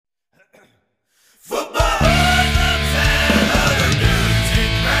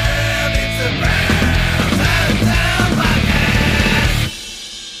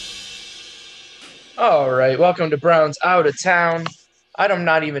right, welcome to Browns Out of Town. I'm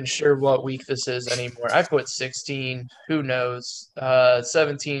not even sure what week this is anymore. I put 16. Who knows?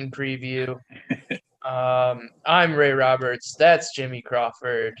 17 preview. I'm Ray Roberts. That's Jimmy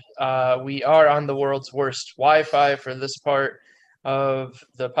Crawford. We are on the world's worst Wi-Fi for this part of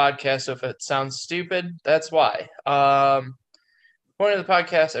the podcast. So if it sounds stupid, that's why. Point of the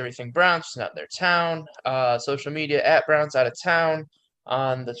podcast: everything Browns, just not their town. Social media at Browns Out of Town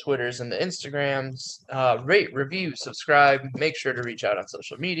on the Twitters and the Instagrams. Rate, review, subscribe. Make sure to reach out on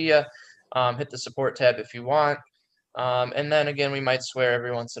social media. Hit the support tab if you want. And then again, we might swear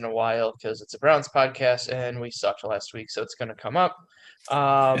every once in a while because it's a Browns podcast and we sucked last week, so it's going to come up.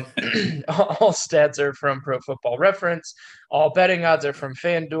 All stats are from Pro Football Reference. All betting odds are from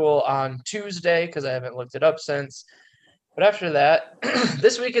FanDuel on Tuesday because I haven't looked it up since. But after that,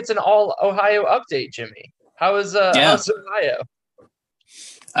 this week it's an all Ohio update, Jimmy. How's Ohio?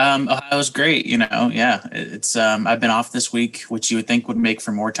 Ohio's great, it's I've been off this week, which you would think would make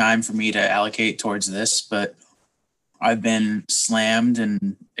for more time for me to allocate towards this, but I've been slammed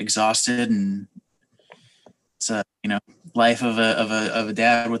and exhausted, and it's a life of a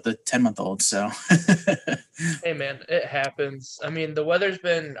dad with a 10-month-old. So Hey man, it happens. I mean, the weather's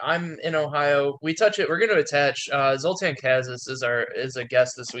been. I'm in Ohio. We touch it. We're going to attach. Zoltan Kaszas is a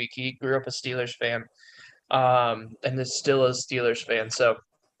guest this week. He grew up a Steelers fan, and is still a Steelers fan. So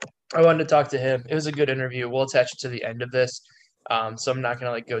I wanted to talk to him. It was a good interview. We'll attach it to the end of this. So I'm not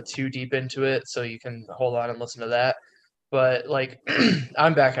gonna go too deep into it. So you can hold on and listen to that. But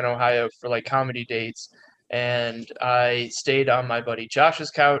I'm back in Ohio for comedy dates, and I stayed on my buddy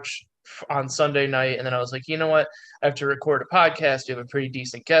Josh's couch on Sunday night, and then I was like, you know what? I have to record a podcast. You have a pretty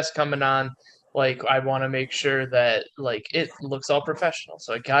decent guest coming on. I want to make sure that it looks all professional.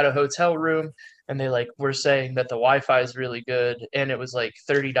 So I got a hotel room, and they were saying that the Wi-Fi is really good, and it was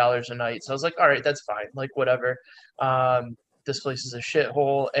 $30 a night. So I was like, all right, that's fine, whatever. This place is a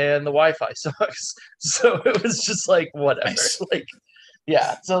shithole, and the Wi-Fi sucks. So it was just whatever. nice.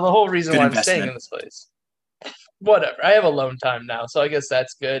 Yeah. So the whole reason Good why I'm investment. staying in this place, whatever. I have alone time now, so I guess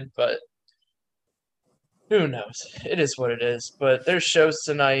that's good. But who knows? It is what it is. But there's shows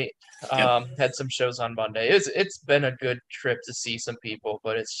tonight. Yep. Had some shows on Monday. It's been a good trip to see some people,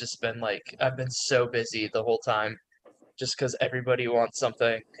 but it's just been I've been so busy the whole time, just because everybody wants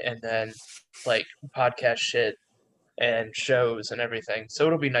something, and then podcast shit and shows and everything. So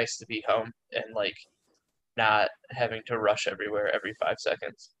it'll be nice to be home and not having to rush everywhere every 5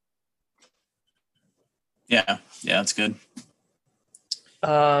 seconds. Yeah, that's good.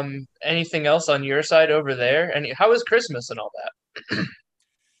 Anything else on your side over there? How was Christmas and all that?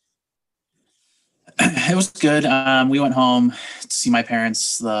 It was good. We went home to see my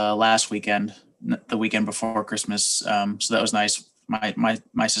parents the last weekend, the weekend before Christmas. So that was nice.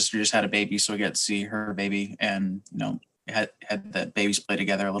 My sister just had a baby, so we got to see her baby, and had the babies play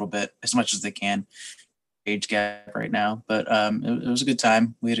together a little bit as much as they can. Age gap right now, but it was a good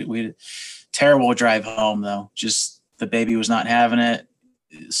time. We had a terrible drive home though. Just the baby was not having it.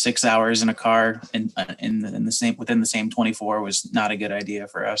 6 hours in a car within the same 24 was not a good idea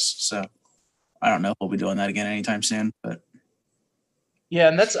for us. So I don't know if we'll be doing that again anytime soon, but yeah,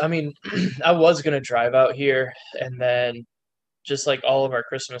 and I was gonna drive out here, and then just all of our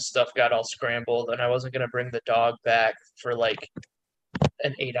Christmas stuff got all scrambled, and I wasn't gonna bring the dog back for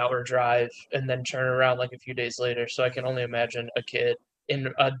an 8-hour drive and then turn around a few days later. So I can only imagine a kid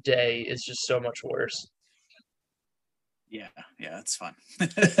in a day is just so much worse. yeah, it's fun.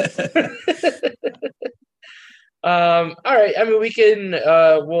 All right. I mean,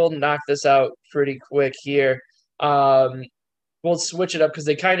 we'll knock this out pretty quick here. We'll switch it up because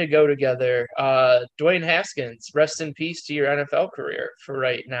they kind of go together. Dwayne Haskins, rest in peace to your NFL career for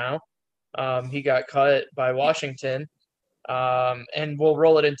right now. He got cut by Washington. And we'll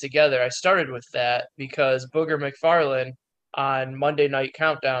roll it in together. I started with that because Booger McFarlane on Monday Night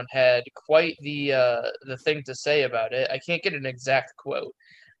Countdown had quite the thing to say about it. I can't get an exact quote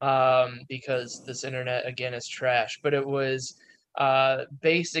because this internet again is trash, but it was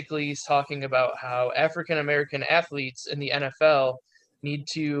basically talking about how African American athletes in the NFL need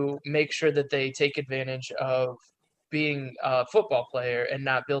to make sure that they take advantage of being a football player and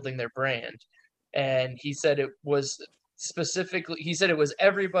not building their brand. And he said it was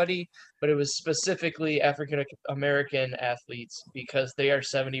everybody, but it was specifically African American athletes because they are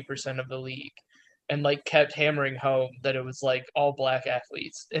 70% of the league, and kept hammering home that it was all black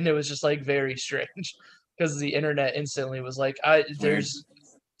athletes, and it was just very strange because the internet instantly was there's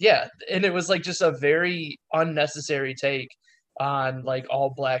yeah, and it was just a very unnecessary take on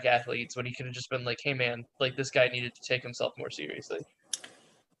all black athletes when he could have just been hey man, this guy needed to take himself more seriously.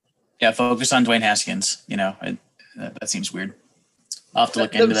 Yeah, focus on Dwayne Haskins. That seems weird. I'll have to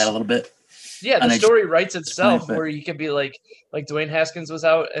look into that a little bit. Yeah, the story writes itself but where you could be like Dwayne Haskins was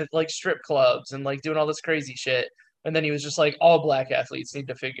out at like strip clubs and like doing all this crazy shit. And then he was just like, all black athletes need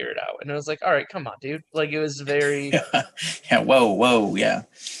to figure it out. And it was like, all right, come on, dude. Like it was very yeah, whoa, yeah.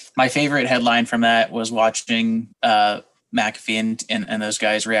 My favorite headline from that was watching McAfee and those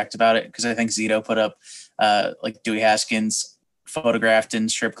guys react about it, because I think Zito put up like Dewey Haskins photographed in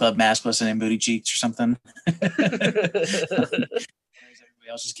strip club maskless and in booty cheeks or something. Everybody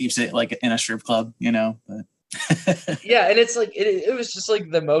else just keeps it like in a strip club, but yeah, and it's like it was just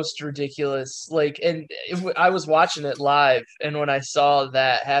like the most ridiculous. Like, and I was watching it live, and when I saw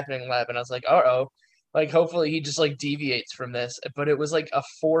that happening live, and I was like, oh, like hopefully he just like deviates from this. But it was like a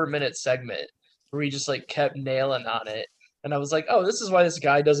 4-minute segment where he just like kept nailing on it, and I was like, oh, this is why this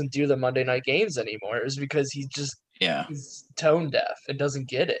guy doesn't do the Monday night games anymore. Is because he's tone deaf and doesn't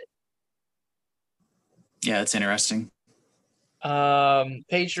get it. Yeah, it's interesting.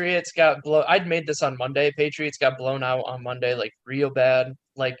 Patriots got blown. I'd made this on Monday. Patriots got blown out on Monday, like real bad,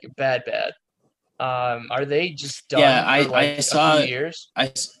 like bad. Are they just Yeah, done for like I a few saw years?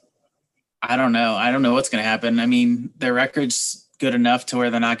 I don't know. I don't know what's going to happen. I mean, their record's good enough to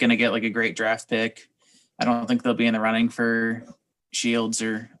where they're not going to get like a great draft pick. I don't think they'll be in the running for Shields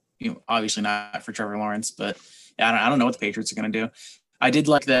or obviously not for Trevor Lawrence. But yeah, I don't know what the Patriots are going to do. I did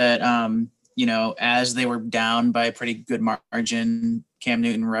like that. As they were down by a pretty good margin, Cam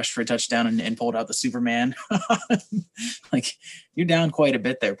Newton rushed for a touchdown and pulled out the Superman. Like, you're down quite a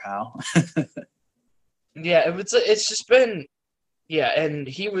bit there, pal. Yeah, it's just been yeah, and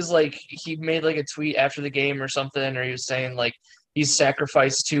he was like he made like a tweet after the game or something, or he was saying like he's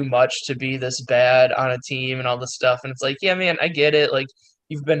sacrificed too much to be this bad on a team and all this stuff. And it's like, yeah, man, I get it. Like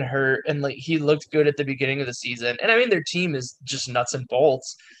you've been hurt, and like he looked good at the beginning of the season. And I mean their team is just nuts and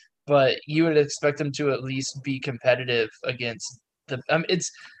bolts, but you would expect them to at least be competitive against the it's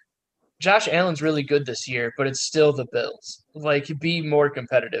Josh Allen's really good this year, but it's still the Bills. Like be more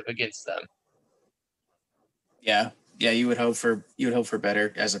competitive against them. Yeah. Yeah, you would hope for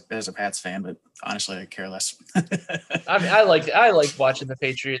better as a Pats fan, but honestly, I care less. I mean, I like watching the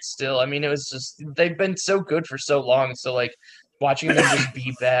Patriots still. I mean, it was just they've been so good for so long, so like watching them just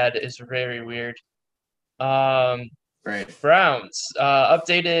be bad is very weird. Um, Right. Browns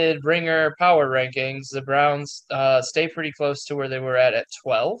updated Ringer power rankings. The Browns stay pretty close to where they were at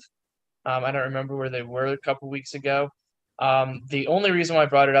 12. I don't remember where they were a couple weeks ago. The only reason why I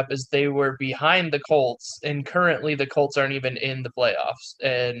brought it up is they were behind the Colts, and currently the Colts aren't even in the playoffs,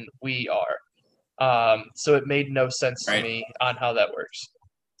 and we are. So it made no sense to Right. me on how that works.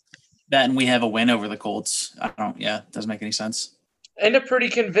 That and we have a win over the Colts. It doesn't make any sense. And a pretty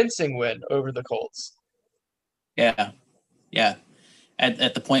convincing win over the Colts. Yeah. Yeah.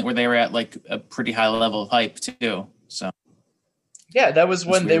 At the point where they were at like a pretty high level of hype too. So Yeah, that was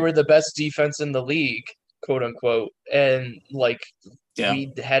when they weird. were the best defense in the league, quote unquote. And like Yeah.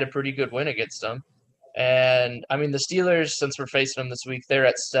 we had a pretty good win against them. And I mean the Steelers, since we're facing them this week, they're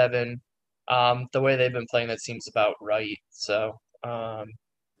at 7. The way they've been playing, that seems about right. So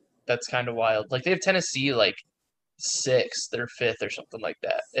that's kind of wild. Like they have Tennessee like 6th or 5th or something like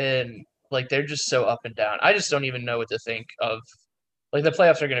that. And like they're just so up and down. I just don't even know what to think of. Like the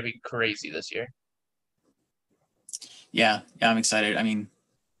playoffs are going to be crazy this year. Yeah. Yeah. I'm excited. I mean,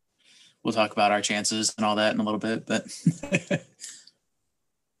 we'll talk about our chances and all that in a little bit, but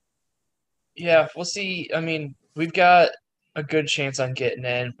Yeah, we'll see. I mean, we've got a good chance on getting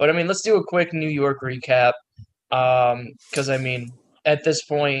in, but I mean, let's do a quick New York recap. Because I mean, at this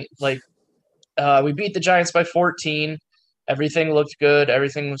point, like we beat the Giants by 14. Everything looked good.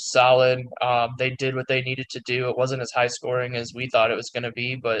 Everything was solid. They did what they needed to do. It wasn't as high scoring as we thought it was going to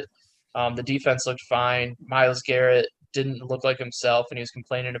be, but the defense looked fine. Myles Garrett didn't look like himself, and he was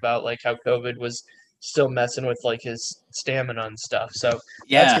complaining about like how COVID was still messing with like his stamina and stuff. So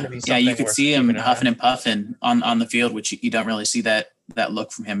that's going yeah. to be Yeah. You something could worth see him keeping an eye huffing on. and puffing on the field, which you don't really see that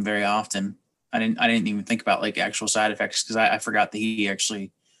look from him very often. I didn't even think about like actual side effects because I forgot that he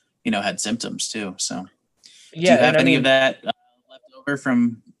actually, had symptoms too. So do Yeah, you and have I any of mean, that left over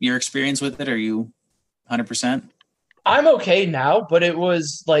from your experience with it? Are you 100%? I'm okay now, but it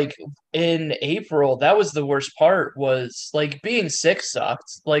was like in April, that was the worst part was like being sick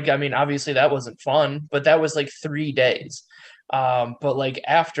sucked. Like, I mean, obviously that wasn't fun, but that was like 3 days. But like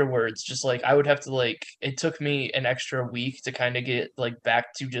afterwards, just like I would have to like it took me an extra week to kind of get like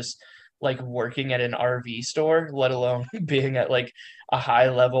back to just like working at an RV store, let alone being at like a high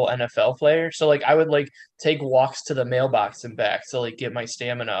level NFL player. So like I would like take walks to the mailbox and back to like get my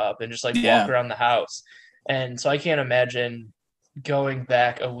stamina up and just like walk Yeah. around the house. And so I can't imagine. going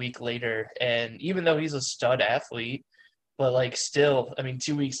back a week later, and even though he's a stud athlete, but like still, I mean,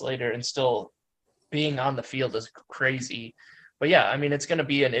 2 weeks later and still being on the field is crazy. But yeah, I mean, it's going to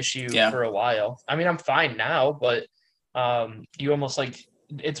be an issue Yeah. for a while. I mean, I'm fine now, but you almost like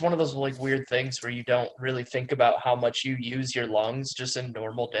it's one of those like weird things where you don't really think about how much you use your lungs just in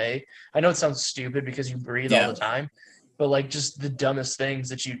normal day. I know it sounds stupid because you breathe all Yeah. the time, but like just the dumbest things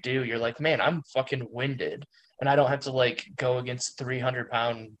that you do, you're like, man, I'm fucking winded, and I don't have to like go against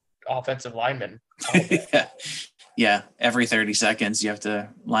 300-pound offensive linemen all day. Yeah. Yeah. Every 30 seconds, you have to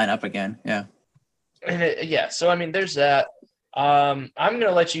line up again. Yeah. Yeah, so I mean, there's that. I'm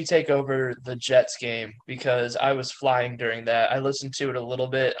gonna let you take over the Jets game because I was flying during that. I listened to it a little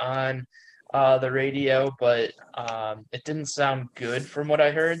bit on the radio, but it didn't sound good from what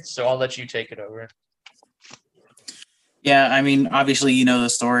I heard. So I'll let you take it over. Yeah. I mean, obviously, you know the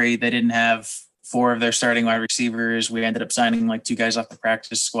story. They didn't have four of their starting wide receivers. We ended up signing like two guys off the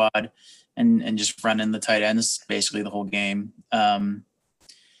practice squad and just running the tight ends basically the whole game.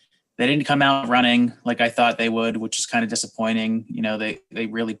 They didn't come out running like I thought they would, which is kind of disappointing. You know, they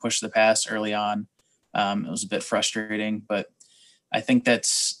really pushed the pass early on. It was a bit frustrating, but I think I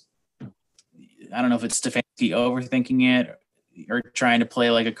don't know if it's Stefanski overthinking it or trying to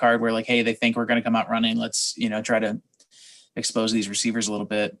play like a card where like, hey, they think we're going to come out running. Let's, try to expose these receivers a little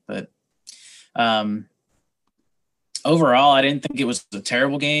bit. But overall, I didn't think it was a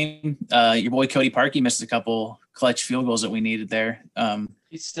terrible game. Your boy Cody Parkey missed a couple clutch field goals that we needed there.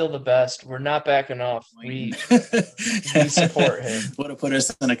 He's still the best. We're not backing off. We support him. Would have put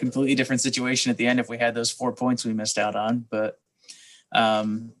us in a completely different situation at the end if we had those 4 points we missed out on. But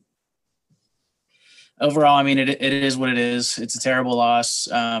overall, I mean, it is what it is. It's a terrible loss.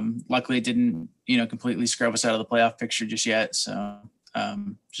 Luckily, it didn't, completely scrub us out of the playoff picture just yet. So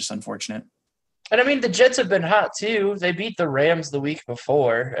just unfortunate. And I mean, the Jets have been hot too. They beat the Rams the week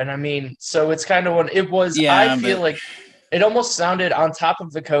before. And I mean, so it's kind of when it was, Yeah, I feel like it almost sounded on top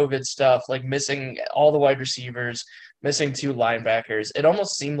of the COVID stuff, like missing all the wide receivers, missing two linebackers. It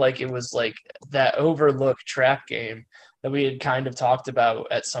almost seemed like it was like that overlooked trap game that we had kind of talked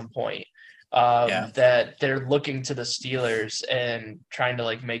about at some point. That they're looking to the Steelers and trying to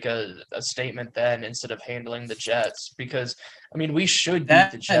like make a statement then instead of handling the Jets because I mean we should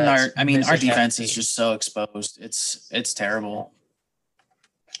beat the Jets. Our defense is just so exposed. It's terrible.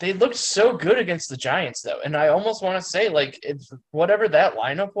 They looked so good against the Giants though, and I almost want to say like if whatever that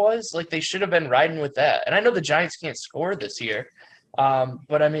lineup was, like they should have been riding with that. And I know the Giants can't score this year,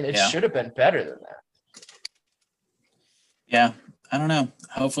 but I mean it should have been better than that. Yeah. I don't know.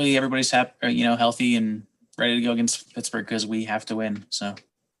 Hopefully everybody's healthy and ready to go against Pittsburgh because we have to win. So,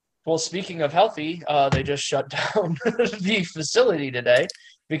 well, speaking of healthy, they just shut down the facility today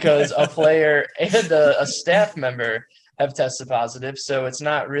because a player and a staff member have tested positive. So it's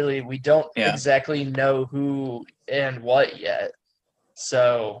not really we don't exactly know who and what yet.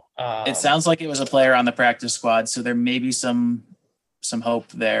 So it sounds like it was a player on the practice squad. So there may be some hope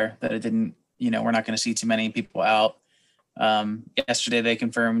there that it didn't. We're not going to see too many people out. Yesterday they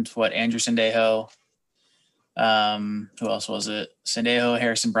confirmed Andrew Sendejo, who else was it? Sendejo,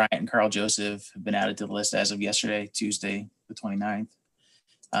 Harrison Bryant, and Carl Joseph have been added to the list as of yesterday, Tuesday, the 29th.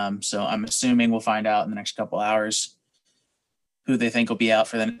 So I'm assuming we'll find out in the next couple hours who they think will be out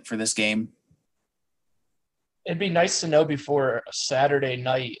for this game. It'd be nice to know before Saturday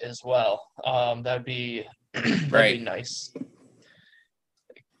night as well. That'd be be nice.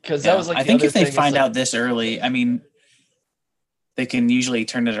 Because that was like I think if they find out this early, I mean, they can usually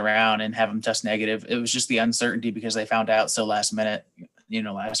turn it around and have them test negative. It was just the uncertainty because they found out so last minute,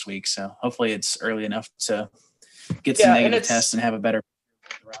 last week. So hopefully it's early enough to get some negative tests and have a better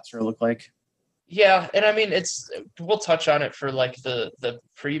roster look like. Yeah, and I mean we'll touch on it for like the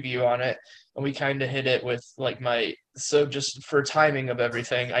preview on it, and we kind of hit it with like just for timing of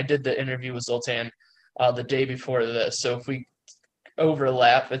everything. I did the interview with Zoltan the day before this, so if we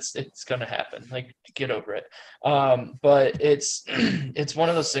overlap, it's gonna happen. Like get over it. But it's it's one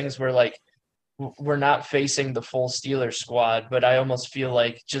of those things where like we're not facing the full Steelers squad, but I almost feel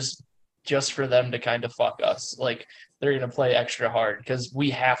like just for them to kind of fuck us, like they're gonna play extra hard because we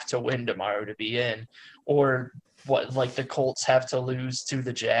have to win tomorrow to be in, or what like the Colts have to lose to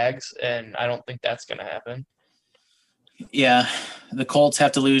the Jags, and I don't think that's gonna happen. Yeah, the Colts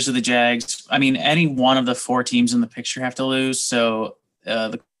have to lose to the Jags. I mean, any one of the four teams in the picture have to lose. So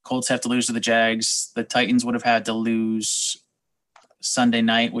the Colts have to lose to the Jags. The Titans would have had to lose Sunday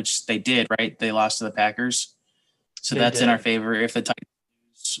night, which they did, right? They lost to the Packers. So that's in our favor. If the Titans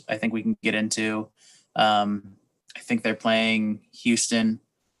lose, I think we can get into. I think they're playing Houston.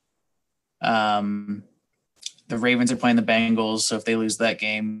 The the Ravens are playing the Bengals, so if they lose that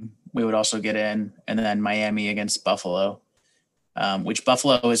game, we would also get in. And then Miami against Buffalo, which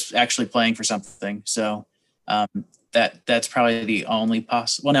Buffalo is actually playing for something. So that's probably the only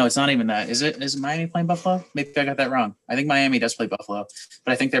possible. Well, no, it's not even that. Is it? Is Miami playing Buffalo? Maybe I got that wrong. I think Miami does play Buffalo,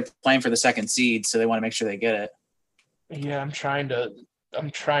 but I think they're playing for the second seed, so they want to make sure they get it. Yeah, I'm trying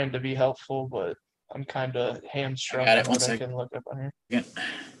to be helpful, but I'm kind of I hamstrung got on it. One what I second. can look up on here.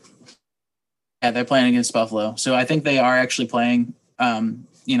 Yeah, they're playing against Buffalo, so I think they are actually playing.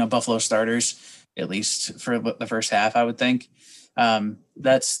 Buffalo starters at least for the first half. I would think.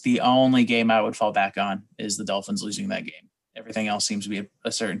 That's the only game I would fall back on is the Dolphins losing that game. Everything else seems to be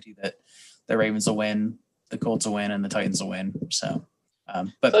a certainty that the Ravens will win, the Colts will win, and the Titans will win. So,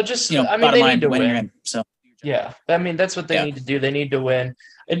 So just, I mean, bottom they need line, to winning you're win. in. So, Yeah, I mean, that's what they yeah, need to do. They need to win.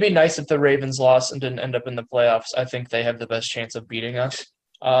 It'd be nice if the Ravens lost and didn't end up in the playoffs. I think they have the best chance of beating us.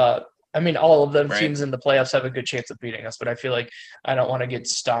 I mean, all of them right. teams in the playoffs have a good chance of beating us, but I feel like I don't want to get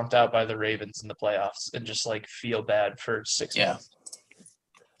stomped out by the Ravens in the playoffs and just like feel bad for 6 Yeah. months.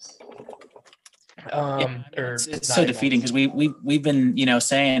 Yeah, I mean, Or it's so 9 defeating months. because we've been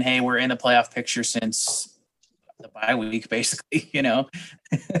saying, hey, we're in the playoff picture since the bye week, basically, and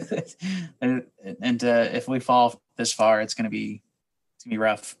if we fall this far, it's gonna be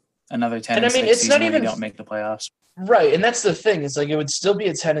rough. Another ten And I and mean, six it's not season where you even don't make the playoffs. right, and that's the thing. It's like it would still be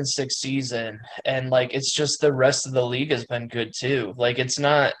a 10-6 season, and like it's just the rest of the league has been good too. Like it's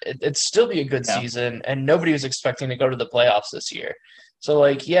not, it'd still be a good Yeah, season, and nobody was expecting to go to the playoffs this year. So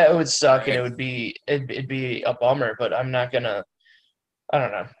like, yeah, it would suck, and right. it'd be a bummer. But I'm not gonna. I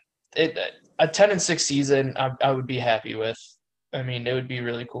don't know. It A 10-6 season, I would be happy with. I mean, it would be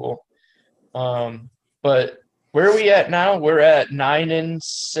really cool. But where are we at now? We're at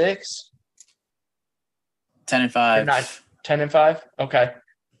 9-6 10 and or nine, 5. 10-5. Okay.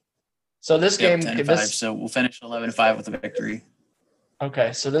 So this Yep, game, 10 and 5. So we'll finish 11-5 with a victory.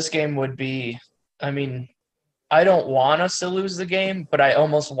 okay, so this game would be, I mean, I don't want us to lose the game, but I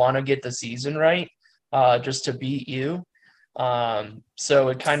almost want to get the season right, just to beat you. So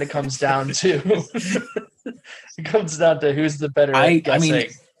it kind of comes down to it comes down to who's the better at I mean, guessing.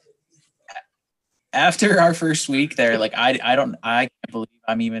 after our first week there, like I can't believe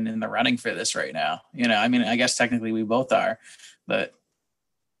I'm even in the running for this right now. I mean, I guess technically we both are, but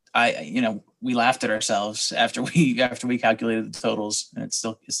we laughed at ourselves after we calculated the totals, and it's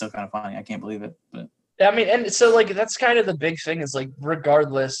still kind of funny. I can't believe it, but I mean, and so like that's kind of the big thing is like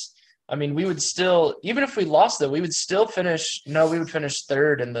regardless, I mean, we would still even if we lost though, we would still finish no, we would finish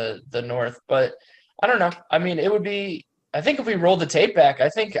third in the North, but I don't know. I mean, it would be I think if we rolled the tape back, I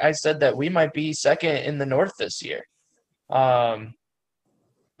think I said that we might be second in the North this year. Um,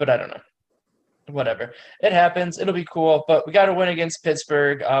 but I don't know. Whatever. It happens. It'll be cool, but we got to win against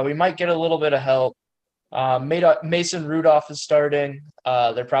Pittsburgh. We might get a little bit of help. Mason Rudolph is starting.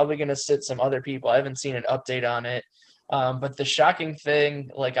 They're probably going to sit some other people. I haven't seen an update on it. But the shocking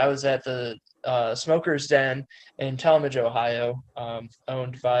thing, like I was at the Smoker's Den in Talmadge, Ohio,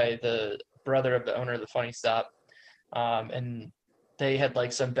 owned by the brother of the owner of the Funny Stop. And they had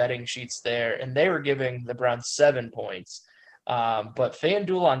like some betting sheets there, and they were giving the Browns 7 points. But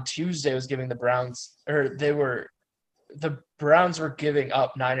FanDuel on Tuesday was giving the Browns, the Browns were giving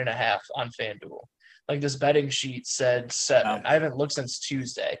up 9.5 on FanDuel. Like this betting sheet said 7. I haven't looked since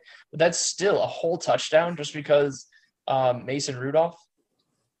Tuesday, but that's still a whole touchdown just because Mason Rudolph.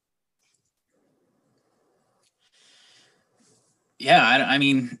 yeah, I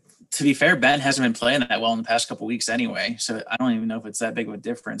mean, to be fair, Ben hasn't been playing that well in the past couple of weeks anyway, so I don't even know if it's that big of a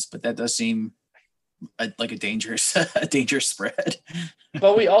difference, but that does seem like a dangerous spread.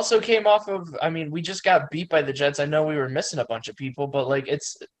 But we also came off of, I mean, we just got beat by the Jets. I know we were missing a bunch of people, but like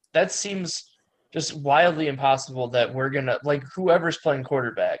that seems just wildly impossible that we're gonna like whoever's playing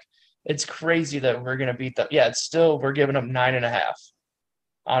quarterback. It's crazy that we're gonna beat them. Yeah, it's still we're giving up 9.5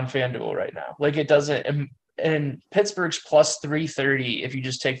 on FanDuel right now. Like it doesn't, and Pittsburgh's plus 330 if you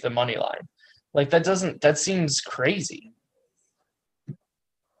just take the money line. Like that seems crazy.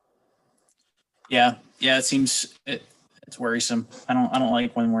 Yeah, it's worrisome. I don't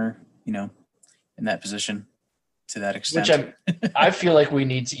like when we're in that position to that extent. Which I feel like we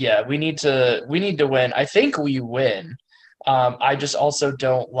need to. Yeah, we need to win. I think we win. I just also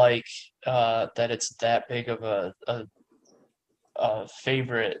don't like that it's that big of a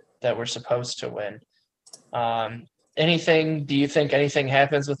favorite that we're supposed to win. Do you think anything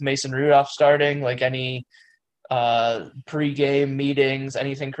happens with Mason Rudolph starting? Like any pre-game meetings,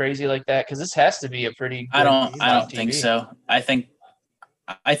 anything crazy like that? Because this has to be a pretty good game I on don't think TV. so. I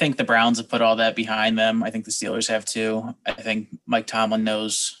think the Browns have put all that behind them. I think the Steelers have too. I think Mike Tomlin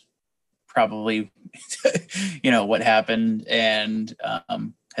knows probably what happened, and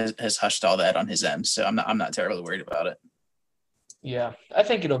has hushed all that on his end. So I'm not terribly worried about it. Yeah, I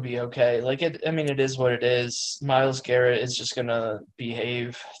think it'll be okay. Like it is what it is. Miles Garrett is just gonna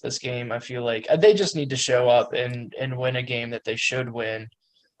behave this game. I feel like they just need to show up and win a game that they should win.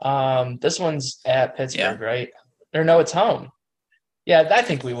 This one's at Yeah, Pittsburgh, right? Or no, it's home. Yeah, I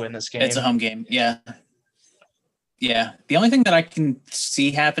think we win this it's a game. home game. Yeah. Yeah. The only thing that I can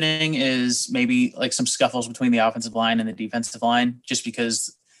see happening is maybe like some scuffles between the offensive line and the defensive line, just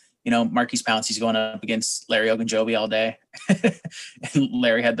because, Marquise Pouncey's going up against Larry Ogunjobi all day. And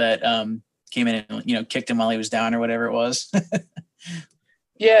Larry had that, came in and, kicked him while he was down or whatever it was.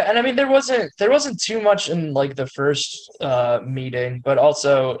 Yeah, and I mean there wasn't too much in like the first meeting, but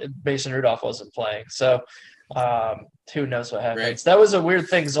also Mason Rudolph wasn't playing, so who knows what Right. happens. That was a weird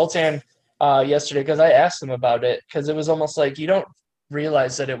thing, Zoltan, yesterday because I asked him about it because it was almost like you don't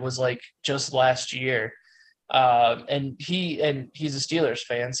realize that it was like just last year, and he's a Steelers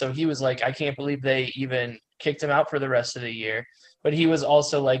fan, so he was like, I can't believe they even kicked him out for the rest of the year, but he was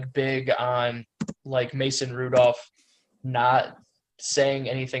also like big on like Mason Rudolph not saying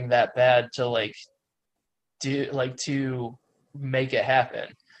anything that bad to to make it happen.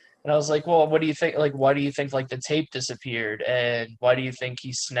 And I was like, well, what do you think? Like, why do you think like the tape disappeared, and why do you think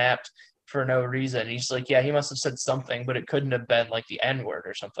he snapped for no reason? And he's like, yeah, he must have said something, but it couldn't have been like the N word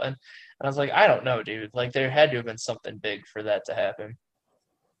or something. And I was like, I don't know, dude. Like, there had to have been something big for that to happen.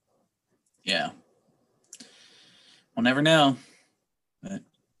 Yeah. We'll never know. But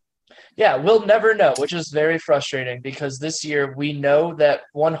Yeah, we'll never know, which is very frustrating because this year we know that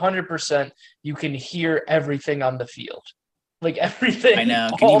 100% you can hear everything on the field. Like I everything know.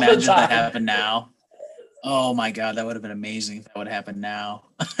 Can you all the imagine if that time. happened now? Oh my God, that would have been amazing if that would happen now.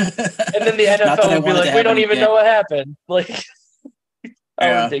 And then the Not that NFL I would be want it to like, we happen don't even again. know what happened. Like, how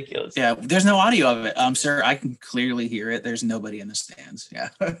Yeah. ridiculous. Yeah. There's no audio of it. Sir, I can clearly hear it. There's nobody in the stands. Yeah.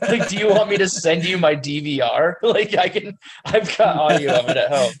 Like, do you want me to send you my DVR? Like, I've got audio of it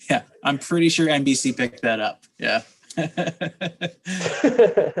at home. Yeah. I'm pretty sure NBC picked that up. Yeah. Booger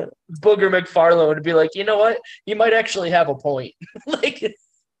McFarlane would be like, you know what? You might actually have a point. Like,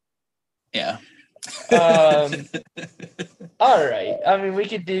 Yeah. um, all right. I mean, we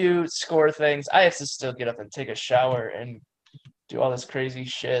could do score things. I have to still get up and take a shower and do all this crazy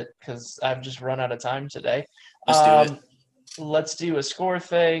shit because I've just run out of time today. Let's do it. Let's do a score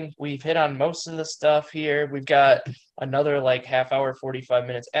thing. We've hit on most of the stuff here. We've got another like half hour, 45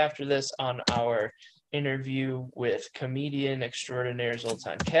 minutes after this on our interview with comedian extraordinaire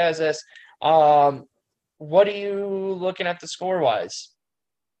Zoltan Kaszas. What are you looking at the score wise?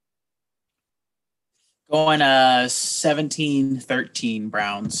 Going 17-13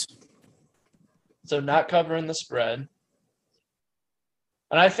 Browns. So not covering the spread.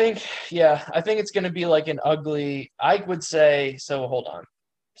 And I think it's going to be like an ugly, I would say, so hold on.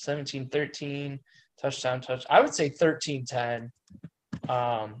 17-13, touchdown. I would say 13-10.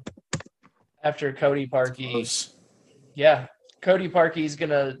 After Cody Parkey. Close. Yeah, Cody Parkey's going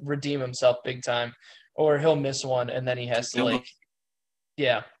to redeem himself big time, or he'll miss one, and then he has to, like,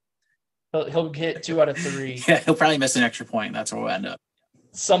 yeah. He'll hit 2 out of 3. Yeah, he'll probably miss an extra point. That's where we'll end up.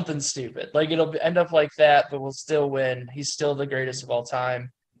 Something stupid. Like, it'll end up like that, but we'll still win. He's still the greatest of all time.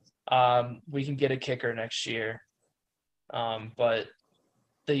 We can get a kicker next year. But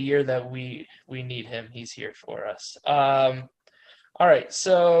the year that we need him, he's here for us. All right,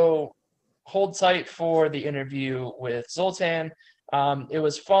 so hold tight for the interview with Zoltan. It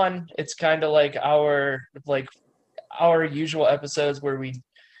was fun. It's kind of like our usual episodes where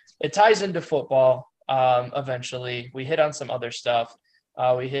it ties into football. Eventually, we hit on some other stuff.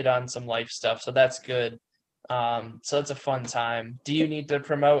 We hit on some life stuff, so that's good. So it's a fun time. Do you need to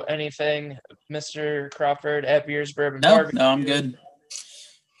promote anything, Mr. Crawford, at Beers Bourbon Barbecue? No, I'm good.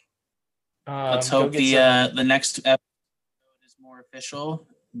 Let's hope the next episode is more official,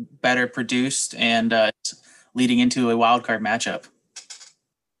 better produced, and leading into a wild card matchup.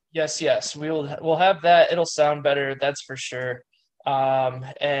 Yes, we'll have that. It'll sound better, that's for sure.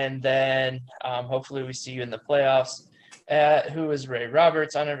 And then hopefully we see you in the playoffs. At Who is Ray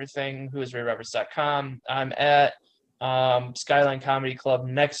Roberts on everything, whoisrayroberts.com. I'm at Skyline Comedy Club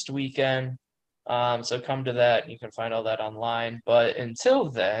next weekend. So come to that. You can find all that online. But until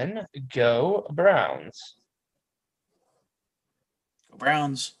then, go Browns. Go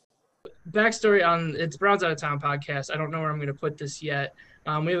Browns. Backstory on it's Browns Out of Town podcast. I don't know where I'm going to put this yet.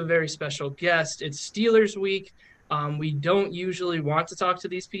 We have a very special guest. It's Steelers week. We don't usually want to talk to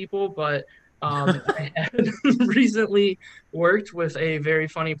these people, but I had recently worked with a very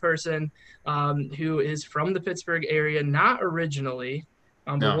funny person who is from the Pittsburgh area, not originally,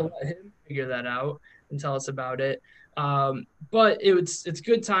 but we'll let him figure that out. and tell us about it. But it's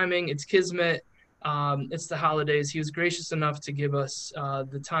good timing. It's kismet. It's the holidays. He was gracious enough to give us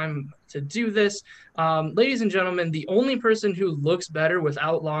the time to do this. Ladies and gentlemen, the only person who looks better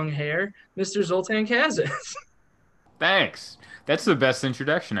without long hair, Mr. Zoltan Kaszas. Thanks. That's the best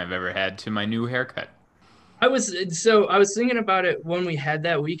introduction I've ever had to my new haircut. I was thinking about it when we had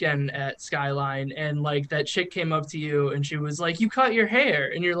that weekend at Skyline, and like that chick came up to you and she was like, "You cut your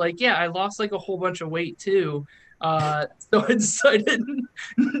hair," and you're like, "Yeah, I lost like a whole bunch of weight too." So I decided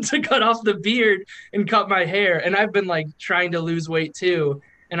to cut off the beard and cut my hair, and I've been like trying to lose weight too,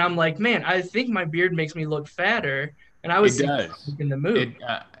 and I'm like, man, I think my beard makes me look fatter, and I It was does. in the mood.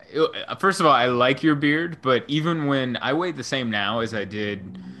 First of all, I like your beard, but even when I weigh the same now as I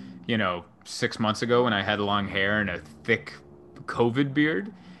did, 6 months ago when I had long hair and a thick COVID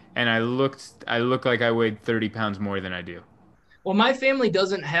beard, and I look like I weighed 30 pounds more than I do. Well, my family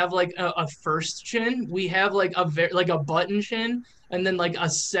doesn't have like a first chin. We have like like a button chin and then like a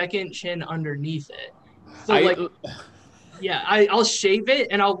second chin underneath it. So I like yeah, I'll shave it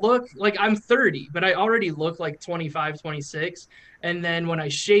and I'll look like I'm 30, but I already look like 25, 26. And then when I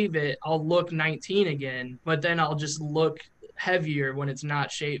shave it, I'll look 19 again, but then I'll just look heavier when it's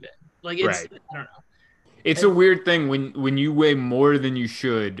not shaven. Like it's right. I don't know. It's a It, weird thing when you weigh more than you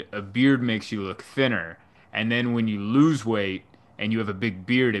should, a beard makes you look thinner, and then when you lose weight and you have a big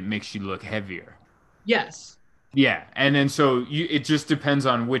beard, it makes you look heavier. yes. Yeah, and then it just depends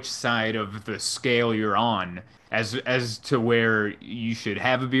on which side of the scale you're on as to where you should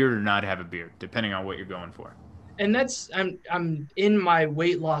have a beard or not have a beard, depending on what you're going for. And that's I'm in my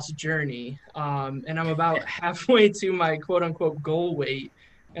weight loss journey, and I'm about halfway to my quote unquote goal weight,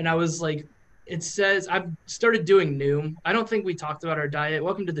 and I was like, it says I've started doing Noom. I don't think we talked about our diet.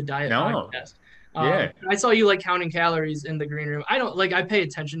 Welcome to the diet No. podcast. Yeah. I saw you like counting calories in the green room. I don't like I pay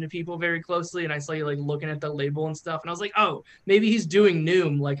attention to people very closely, and I saw you like looking at the label and stuff, and I was like, oh, maybe he's doing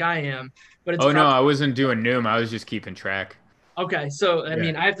Noom like I am, but it's Oh no, probably I wasn't doing Noom. I was just keeping track. okay, so I Yeah.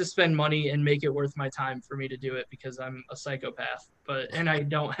 mean, I have to spend money and make it worth my time for me to do it because I'm a psychopath. But and I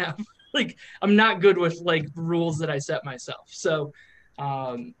don't have like I'm not good with like rules that I set myself. So,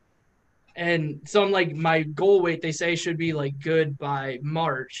 um, and so I'm like my goal weight they say should be like good by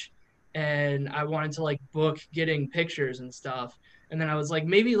March, and I wanted to like book getting pictures and stuff. And then I was like,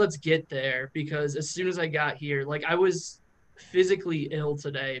 maybe let's get there because as soon as I got here, like I was physically ill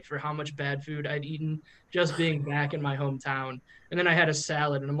today for how much bad food I'd eaten just being back in my hometown. And then I had a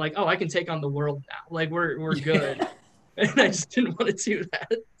salad, and I'm like, oh, I can take on the world now. Like we're good. Yeah. And I just didn't want to do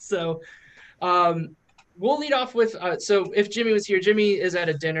that. So we'll lead off with so if Jimmy was here, Jimmy is at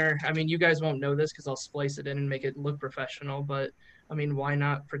a dinner. I mean, you guys won't know this because I'll splice it in and make it look professional, but I mean, why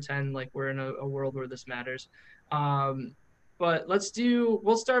not pretend like we're in a world where this matters? Um, but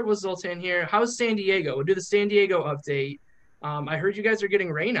we'll start with Zoltan here. How's San Diego? We'll do the San Diego update. I heard you guys are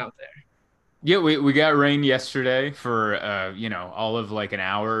getting rain out there. Yeah, we got rain yesterday for all of like an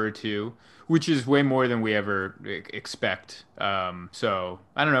hour or two, which is way more than we ever expect. So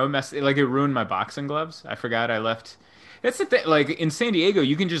I don't know, it ruined my boxing gloves. I forgot I left. That's the thing. Like in San Diego,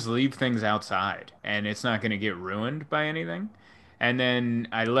 you can just leave things outside and it's not going to get ruined by anything. And then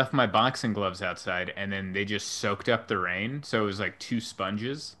I left my boxing gloves outside and then they just soaked up the rain, so it was like two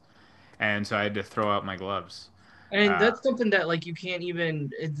sponges, and so I had to throw out my gloves. And Uh, that's something that like you can't even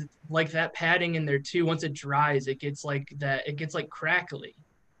it's like that padding in there too. Once it dries, it gets like that. It gets like crackly,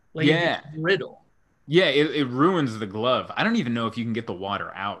 like it gets yeah. brittle. Yeah, it ruins the glove. I don't even know if you can get the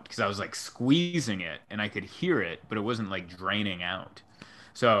water out because I was like squeezing it and I could hear it, but it wasn't like draining out.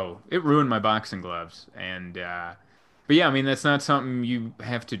 So it ruined my boxing gloves. But yeah, I mean, that's not something you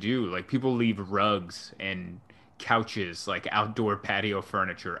have to do. Like people leave rugs and couches, like outdoor patio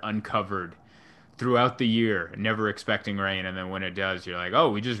furniture, uncovered throughout the year, never expecting rain. And then when it does, you're like, oh,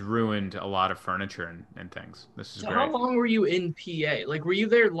 we just ruined a lot of furniture and things. This is So how great. long were you in PA? Like, were you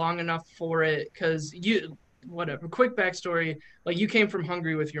there long enough for it? Because whatever. Quick backstory. Like, you came from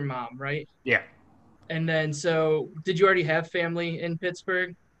Hungary with your mom, right? Yeah. And then, so did you already have family in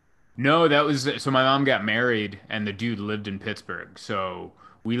Pittsburgh? No, that was so my mom got married and the dude lived in Pittsburgh. So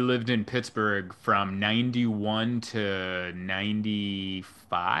we lived in Pittsburgh from 91 to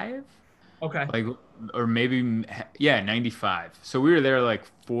 95, Okay. like or maybe yeah, 95. So we were there like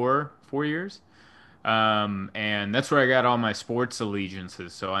four years. And that's where I got all my sports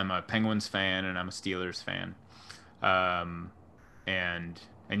allegiances. So I'm a Penguins fan and I'm a Steelers fan. Um, and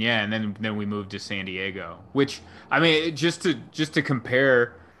yeah, and then we moved to San Diego, which I mean, just to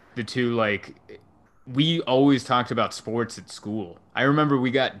compare the two, like we always talked about sports at school. I remember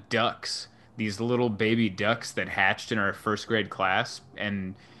we got ducks, these little baby ducks that hatched in our first grade class,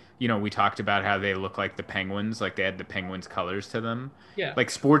 and we talked about how they look like the Penguins, like they had the Penguins colors to them. Yeah. Like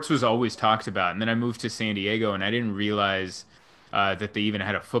sports was always talked about. And then I moved to San Diego and I didn't realize that they even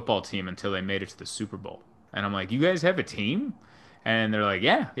had a football team until they made it to the Super Bowl. And I'm like, you guys have a team? And they're like,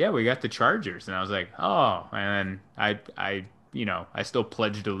 yeah, yeah, we got the Chargers. And I was like, oh, and then I still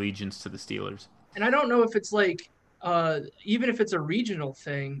pledged allegiance to the Steelers. And I don't know if it's like even if it's a regional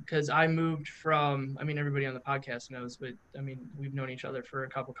thing, because I moved from, I mean, everybody on the podcast knows, but I mean, we've known each other for a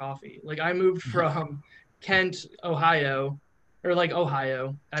cup of coffee. Like I moved from Kent, Ohio, or like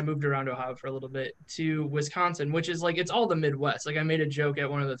Ohio. I moved around Ohio for a little bit to Wisconsin, which is like it's all the Midwest. Like I made a joke at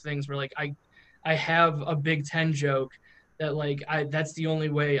one of the things where like I have a Big Ten joke that like I that's the only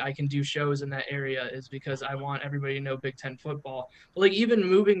way I can do shows in that area is because I want everybody to know Big Ten football. But like even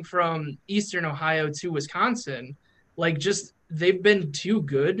moving from Eastern Ohio to Wisconsin, like just they've been too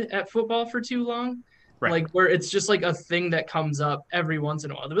good at football for too long. Right. Like where it's just like a thing that comes up every once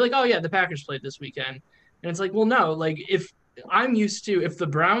in a while. They'll be like, "Oh yeah, the Packers played this weekend," and it's like, "Well, no. Like if I'm used to if the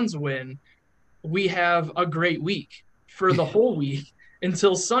Browns win, we have a great week for the whole week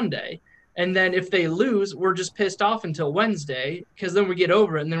until Sunday." And then if they lose, we're just pissed off until Wednesday because then we get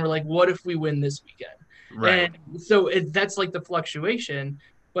over it. And then we're like, what if we win this weekend? Right. And so that's like the fluctuation.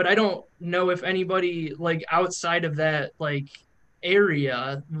 But I don't know if anybody like outside of that like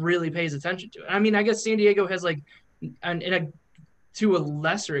area really pays attention to it. I mean, I guess San Diego has like, and in a to a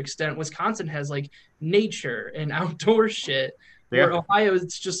lesser extent, Wisconsin has like nature and outdoor shit. Where Yeah. Ohio,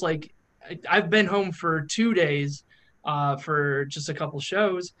 it's just like I've been home for 2 days for just a couple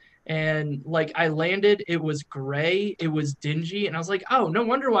shows. And like I landed, it was gray, it was dingy, and I was like, oh, no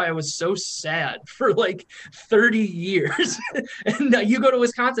wonder why I was so sad for like 30 years. And you go to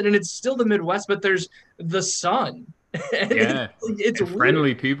Wisconsin and it's still the Midwest, but there's the sun. And Yeah. it's And weird.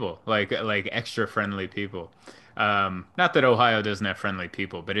 friendly people, like extra friendly people. Not that Ohio doesn't have friendly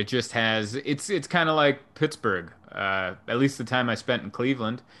people, but it just has it's kind of like Pittsburgh. At least the time I spent in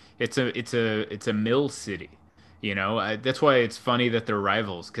Cleveland, it's a mill city. That's why it's funny that they're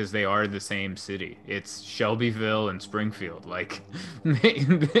rivals because they are the same city. It's Shelbyville and Springfield. Like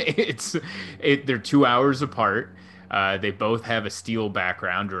they're 2 hours apart. They both have a steel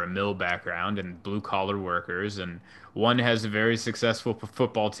background or a mill background and blue collar workers, and one has a very successful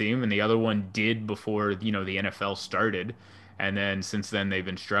football team, and the other one did before the NFL started, and then since then they've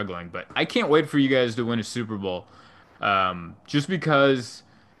been struggling. But I can't wait for you guys to win a Super Bowl, just because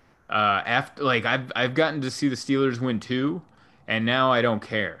after like I've gotten to see the Steelers win too, and now I don't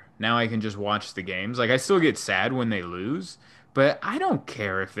care. Now I can just watch the games. Like I still get sad when they lose, but I don't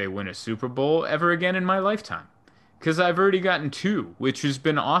care if they win a Super Bowl ever again in my lifetime. Because I've already gotten two, which has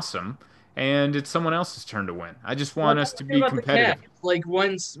been awesome, and it's someone else's turn to win. I just Well, want us that's to the thing be about the competitive. Cavs. Like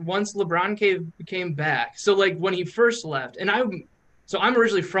once LeBron came back, so like when he first left, and I'm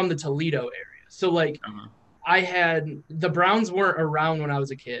originally from the Toledo area, so like Uh-huh. I had the Browns weren't around when I was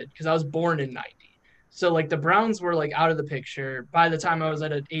a kid because I was born in '90. So like the Browns were like out of the picture by the time I was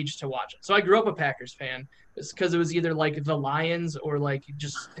at an age to watch it. So I grew up a Packers fan because it was either like the Lions or like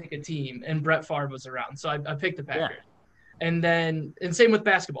just pick a team, and Brett Favre was around, so I picked the Yeah, Packers. And same with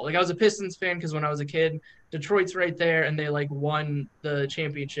basketball. Like I was a Pistons fan because when I was a kid, Detroit's right there, and they like won the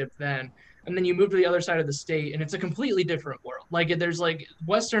championship then. And then you move to the other side of the state, and it's a completely different world. Like there's like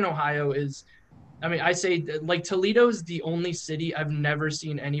Western Ohio is I mean, I say like Toledo's the only city I've never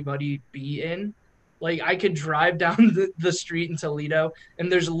seen anybody be in. Like I could drive down the street in Toledo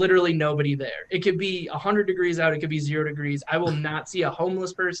and there's literally nobody there. It could be 100 degrees out, it could be 0 degrees. I will not see a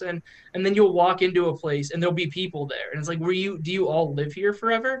homeless person. And then you'll walk into a place and there'll be people there. And it's like, do you all live here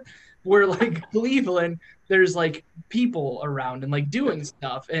forever? Where like Cleveland, there's like people around and like doing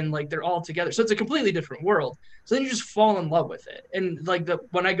stuff and like they're all together. So it's a completely different world. So then you just fall in love with it. And like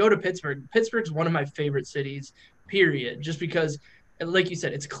when I go to Pittsburgh, Pittsburgh's one of my favorite cities, period. Just because, like you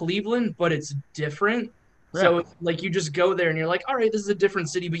said, it's Cleveland, but it's different. yeah, So like you just go there and you're like, all right, this is a different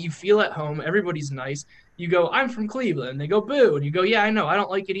city, but you feel at home. Everybody's nice. You go, I'm from Cleveland. They go, boo, and you go, yeah, I know, I don't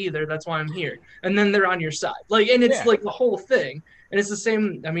like it either. That's why I'm here. And then they're on your side. Like, and it's yeah, like the whole thing. And it's the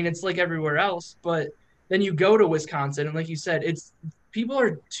same. I mean, it's like everywhere else, but then you go to Wisconsin, and like you said, it's people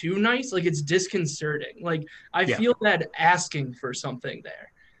are too nice. Like it's disconcerting. Like I yeah. feel bad asking for something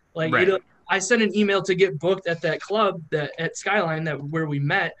there. Like Right. it, I sent an email to get booked at that club that at Skyline that where we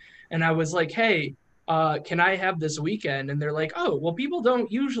met, and I was like, hey, can I have this weekend? And they're like, oh, well, people don't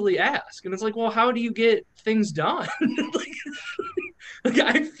usually ask. And it's like, well, how do you get things done? like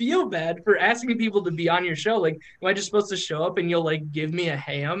I feel bad for asking people to be on your show. Like, am I just supposed to show up and you'll like give me a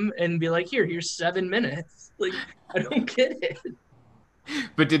ham and be like, here's 7 minutes? Like, I don't get it.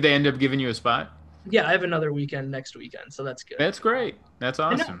 But did they end up giving you a spot? Yeah, I have another weekend next weekend, so that's good. That's great. That's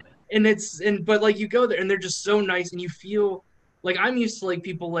I know. awesome. but like you go there and they're just so nice and you feel like I'm used to like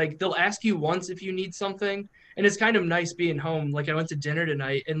people like they'll ask you once if you need something and it's kind of nice being home. Like I went to dinner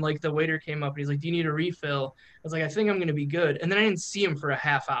tonight and like the waiter came up and he's like, "Do you need a refill?" I was like, "I think I'm gonna be good." And then I didn't see him for a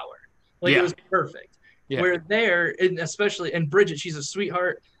half hour. Like it Yeah. was perfect. Yeah. Where there, and especially and Bridget, she's a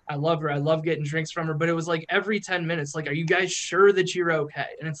sweetheart. I love her. I love getting drinks from her. But it was like every 10 minutes, like, are you guys sure that you're okay?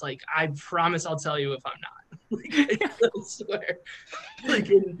 And it's like, I promise I'll tell you if I'm not. Like, I swear.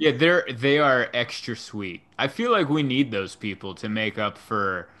 Like, Yeah, they are extra sweet. I feel like we need those people to make up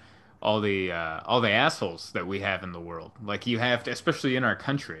for all the assholes that we have in the world. Like you have to, especially in our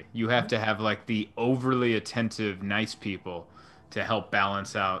country, you have to have like the overly attentive, nice people to help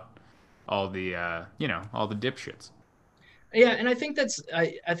balance out all the dipshits. yeah, and I think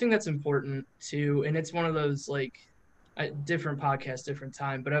that's important too. And it's one of those like different podcast, different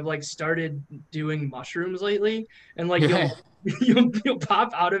time. But I've like started doing mushrooms lately, and like Yeah, you'll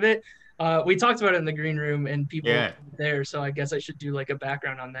pop out of it. We talked about it in the green room, and people yeah, there. So I guess I should do like a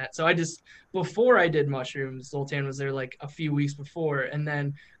background on that. So I just before I did mushrooms, Zoltan was there like a few weeks before, and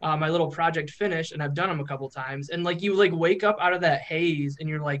then my little project finished, and I've done them a couple times. And like you like wake up out of that haze, and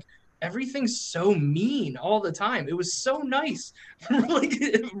you're like everything's so mean all the time. It was so nice. Like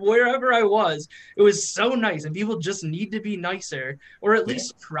wherever I was, it was so nice. And people just need to be nicer or at yeah,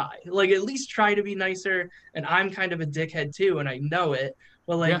 least try. Like at least try to be nicer. And I'm kind of a dickhead too, and I know it.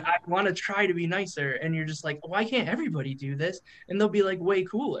 But like yeah. I want to try to be nicer. And you're just like, why can't everybody do this? And they'll be like way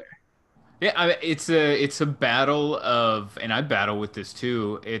cooler. Yeah, it's a battle of, and I battle with this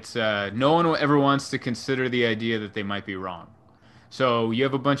too. It's no one ever wants to consider the idea that they might be wrong. So you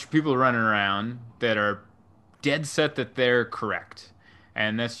have a bunch of people running around that are dead set that they're correct.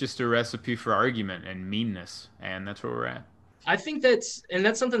 And that's just a recipe for argument and meanness. And that's where we're at. I think that's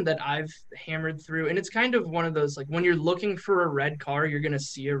something that I've hammered through, and it's kind of one of those like when you're looking for a red car, you're gonna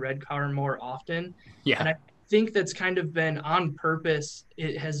see a red car more often, Yeah. and I think that's kind of been on purpose.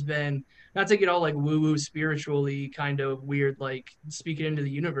 It has been not to get all like woo woo spiritually kind of weird like speaking into the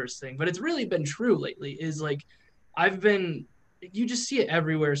universe thing, but it's really been true lately. Is like I've been you just see it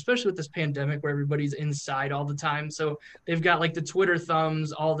everywhere, especially with this pandemic where everybody's inside all the time. So they've got like the Twitter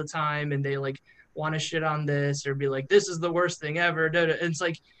thumbs all the time, and they like want to shit on this or be like, this is the worst thing ever. And it's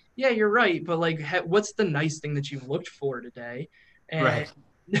like, yeah, you're right. But like, what's the nice thing that you looked for today? And Right.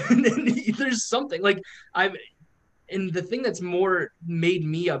 there's something like and the thing that's more made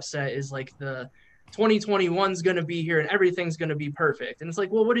me upset is like the 2021 is going to be here and everything's going to be perfect. And it's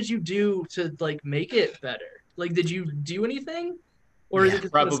like, well, what did you do to like make it better? Like, did you do anything? Or is Yeah, it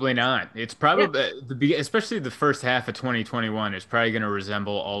just gonna, probably not. It's yeah, probably especially the first half of 2021 is probably going to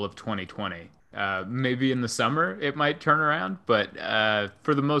resemble all of 2020. Maybe in the summer it might turn around, but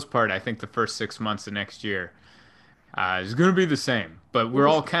for the most part, I think the first 6 months of next year is going to be the same. But well, we're the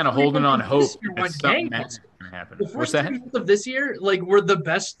all first kind of three holding months on of this hope year that went something magic is gangbusters. going to happen. The What's first that? 3 months of this year like were the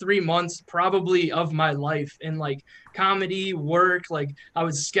best 3 months probably of my life in like comedy work. Like I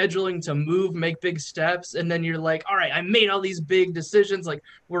was scheduling to move, make big steps, and then you're like, all right, I made all these big decisions, like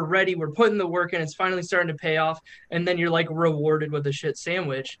we're ready, we're putting the work in, it's finally starting to pay off, and then you're like rewarded with a shit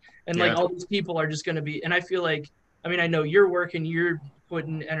sandwich. And like Yeah, all these people are just going to be, and I feel like, I mean, I know you're working, you're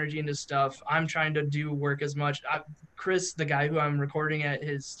putting energy into stuff, I'm trying to do work as much. Chris, the guy who I'm recording at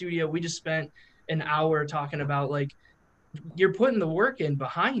his studio, we just spent an hour talking about like you're putting the work in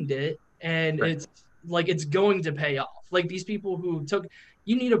behind it, and right. it's like it's going to pay off. Like these people who took,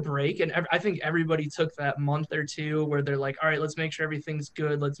 you need a break, and I think everybody took that month or two where they're like, all right, let's make sure everything's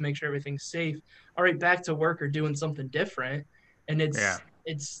good, let's make sure everything's safe, all right, back to work or doing something different. And Yeah.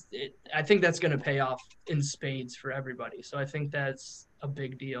 I think that's going to pay off in spades for everybody. So I think that's a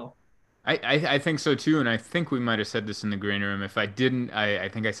big deal. I think so too, and I think we might have said this in the green room. If I didn't, I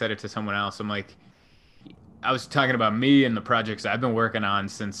think I said it to someone else. I'm like, I was talking about me and the projects I've been working on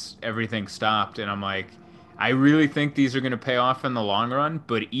since everything stopped, and I'm like, I really think these are going to pay off in the long run,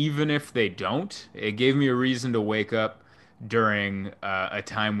 but even if they don't, it gave me a reason to wake up during a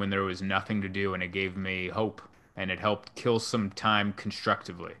time when there was nothing to do, and it gave me hope, and it helped kill some time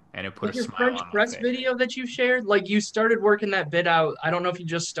constructively, and it put Like a your smile French on my press face. video that you shared, like you started working that bit out. I don't know if you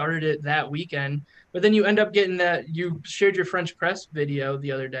just started it that weekend, but then you end up getting that you shared your French press video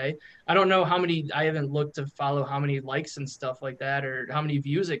the other day. I don't know how many, I haven't looked to follow how many likes and stuff like that or how many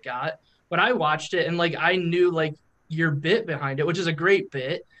views it got, but I watched it and like I knew like your bit behind it, which is a great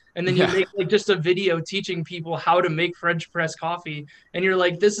bit. And then you Yeah, make like just a video teaching people how to make French press coffee. And you're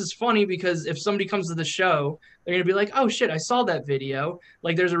like, this is funny because if somebody comes to the show, they're gonna be like, oh shit, I saw that video.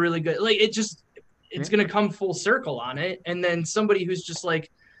 Like there's a really good, like it just, yeah, it's gonna come full circle on it. And then somebody who's just like,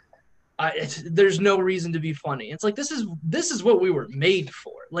 there's no reason to be funny. It's like this is what we were made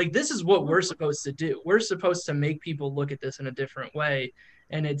for. Like this is what we're supposed to do. We're supposed to make people look at this in a different way.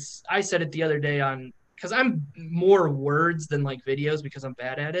 And I said it the other day on because I'm more words than like videos because I'm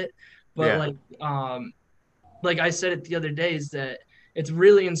bad at it. But Yeah. like I said it the other day is that it's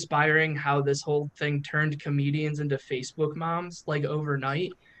really inspiring how this whole thing turned comedians into Facebook moms like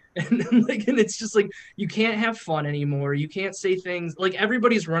overnight. And it's just like you can't have fun anymore. You can't say things like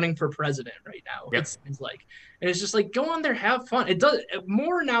everybody's running for president right now. Yep. It seems like, and it's just like go on there, have fun. It does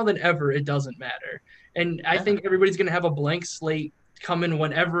more now than ever. It doesn't matter, and I Yeah. think everybody's gonna have a blank slate coming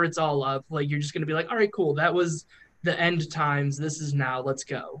whenever it's all up. Like you're just gonna be like, all right, cool. That was the end times. This is now. Let's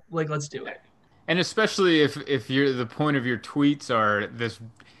go. Like let's do it. And especially if you're the point of your tweets are this,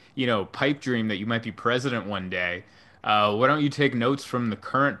 pipe dream that you might be president one day, why don't you take notes from the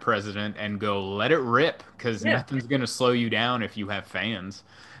current president and go let it rip? Because Yeah. nothing's gonna slow you down if you have fans.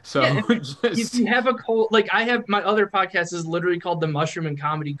 Yeah, So if you have a cult, like I have my other podcast is literally called the Mushroom and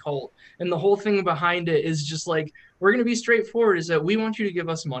Comedy Cult. And the whole thing behind it is just like, we're going to be straightforward is that we want you to give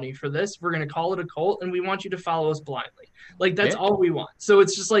us money for this. We're going to call it a cult and we want you to follow us blindly. Like that's yeah, all we want. So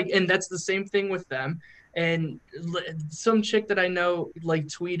it's just like, and that's the same thing with them. And some chick that I know like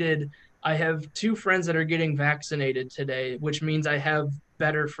tweeted, I have 2 friends that are getting vaccinated today, which means I have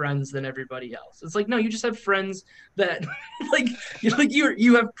better friends than everybody else. It's like, no, you just have friends that like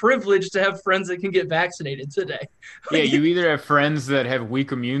you have privilege to have friends that can get vaccinated today. yeah. Like, You either have friends that have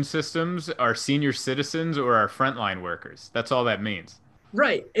weak immune systems, are senior citizens, or are frontline workers. That's all that means.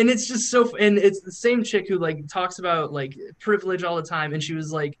 right. And it's just so, and it's the same chick who like talks about like privilege all the time. And she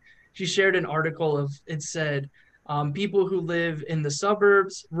was like, she shared an article of, it said, people who live in the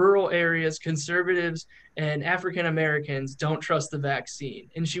suburbs, rural areas, conservatives, and African Americans don't trust the vaccine.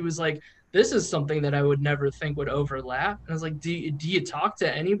 And she was like, this is something that I would never think would overlap. And I was like, do you talk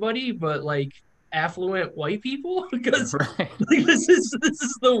to anybody but like affluent white people? Because Right. like, this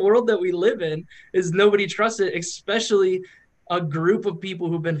is the world that we live in, is nobody trusts it, especially a group of people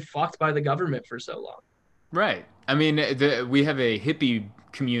who've been fucked by the government for so long. Right. I mean, we have a hippie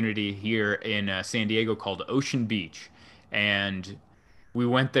community here in San Diego called Ocean Beach, and we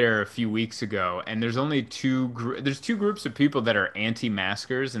went there a few weeks ago. And there's only there's two groups of people that are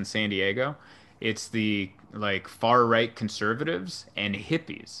anti-maskers in San Diego. It's the like far right conservatives and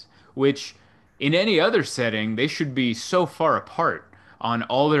hippies, which in any other setting they should be so far apart on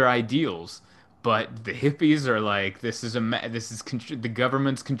all their ideals. But the hippies are like, the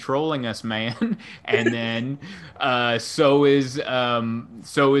government's controlling us, man. And then, so is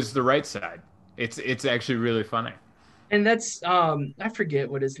the right side. It's actually really funny. And that's I forget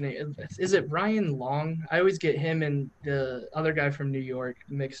what his name is. It Ryan Long? I always get him and the other guy from New York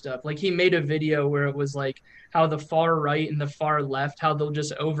mixed up. Like he made a video where it was like how the far right and the far left, how they'll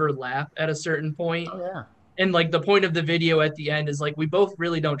just overlap at a certain point. Oh yeah. And like the point of the video at the end is like we both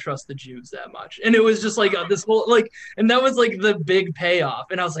really don't trust the Jews that much. And it was just like this whole like, and that was like the big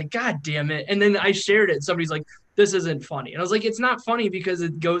payoff. And I was like, God damn it. And then I shared it. Somebody's like, this isn't funny. And I was like, it's not funny because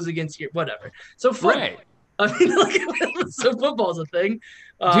it goes against your whatever. So football. Right. I mean, like, so football's a thing. Dude,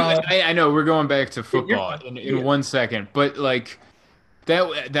 I know we're going back to You're football fine. in Yeah. 1 second, but like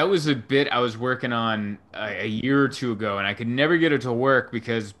that was a bit I was working on a year or two ago, and I could never get it to work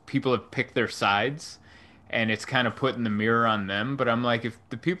because people have picked their sides, and it's kind of putting the mirror on them. But I'm like, if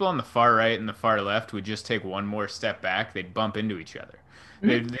the people on the far right and the far left would just take one more step back, they'd bump into each other.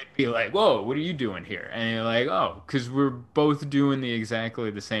 Mhm. They'd be like, "Whoa, what are you doing here?" And you're like, "Oh, because we're both doing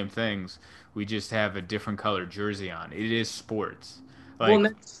exactly the same things. We just have a different color jersey on. It is sports." Well,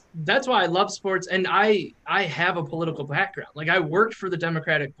 Like, and that's why I love sports, and I have a political background. Like I worked for the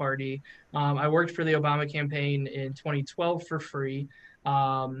Democratic Party. I worked for the Obama campaign in 2012 for free,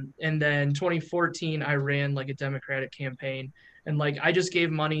 and then 2014 I ran like a Democratic campaign, and like I just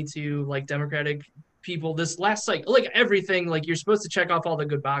gave money to like Democratic people this last cycle, like everything. Like you're supposed to check off all the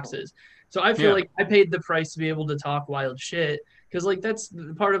good boxes. So I feel yeah, like I paid the price to be able to talk wild shit because like that's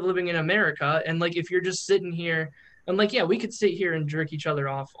part of living in America. And like if you're just sitting here and like, yeah, we could sit here and jerk each other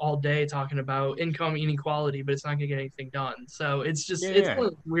off all day talking about income inequality, but it's not gonna get anything done. So it's just yeah, it's yeah. one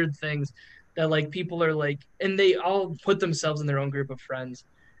of those weird things that like people are like, and they all put themselves in their own group of friends,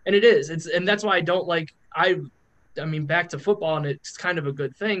 and it is. It's and that's why I don't like I mean back to football, and it's kind of a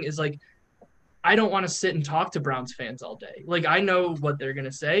good thing is like I don't want to sit and talk to Browns fans all day. Like I know what they're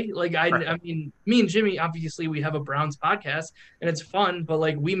gonna say. Like I Right. mean, me and Jimmy, obviously we have a Browns podcast and it's fun, but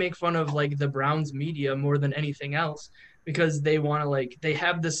like we make fun of like the Browns media more than anything else because they want to like they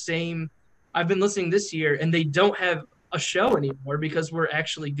have the same. I've been listening this year and they don't have a show anymore because we're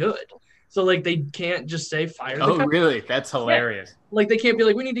actually good. So like they can't just say fire the Oh, coach. really? That's Yeah. hilarious. Like they can't be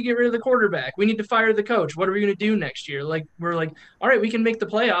like, we need to get rid of the quarterback. We need to fire the coach. What are we going to do next year? Like we're like, all right, we can make the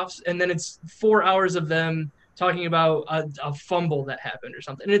playoffs, and then it's 4 hours of them talking about a fumble that happened or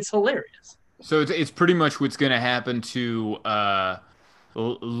something, and it's hilarious. So it's pretty much what's going to happen to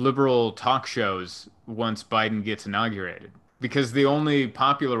liberal talk shows once Biden gets inaugurated, because the only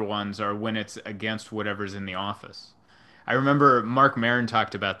popular ones are when it's against whatever's in the office. I remember Mark Maron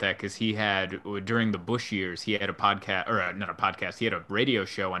talked about that because he had, during the Bush years, he had a podcast, or not a podcast, he had a radio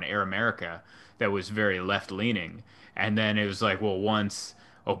show on Air America that was very left leaning. And then it was like, well, once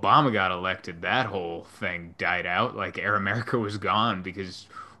Obama got elected, that whole thing died out. Like Air America was gone because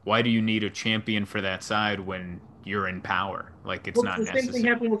why do you need a champion for that side when you're in power? Like it's Well, it's not the same thing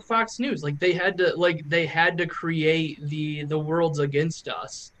necessary. happened with Fox News. Like they had to create the world's against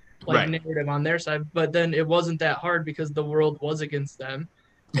us like Right. narrative on their side, but then it wasn't that hard because the world was against them,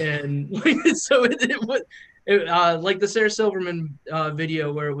 and like so it was like the Sarah Silverman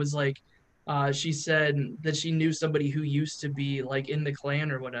video where it was like she said that she knew somebody who used to be like in the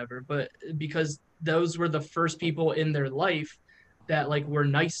Klan or whatever, but because those were the first people in their life that like were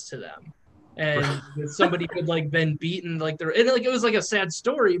nice to them, and somebody could like been beaten like there, and like it was like a sad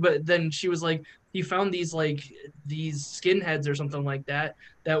story, but then she was like he found these skinheads or something like that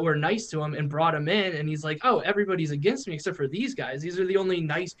that were nice to him and brought him in, and he's like, oh, everybody's against me except for these guys. These are the only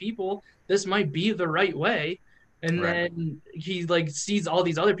nice people. This might be the right way. And Right. then he like sees all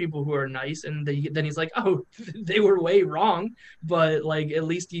these other people who are nice, and then he's like, oh, they were way wrong, but like at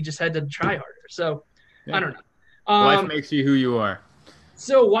least he just had to try harder. So I Yeah. don't know. Life makes you who you are.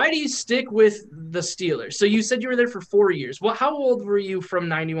 So why do you stick with the Steelers? So you said you were there for 4 years. Well, how old were you from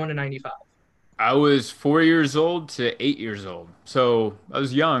 91 to 95? I was 4 years old to 8 years old. So I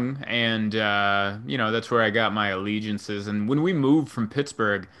was young, and that's where I got my allegiances. And when we moved from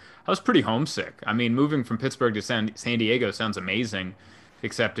Pittsburgh, I was pretty homesick. I mean, moving from Pittsburgh to San Diego sounds amazing,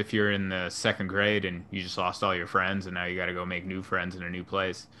 except if you're in the second grade and you just lost all your friends, and now you got to go make new friends in a new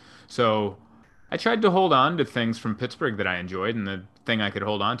place. So I tried to hold on to things from Pittsburgh that I enjoyed, and the thing I could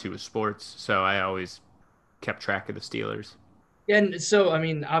hold on to was sports. So I always kept track of the Steelers. And so, I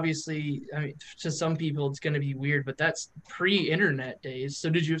mean, obviously, I mean, to some people it's going to be weird, but that's pre-internet days. So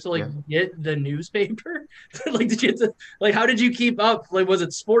did you have to like Yeah. get the newspaper? Like, did you have to like, how did you keep up? Like, was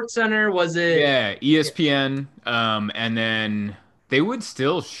it Sports Center? Was it? Yeah, ESPN, and then they would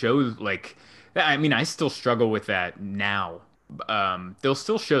still show like, I mean, I still struggle with that now. They'll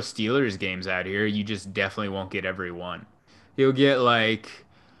still show Steelers games out here. You just definitely won't get every one. You'll get like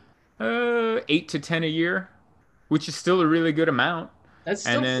 8 to 10 a year, which is still a really good amount. That's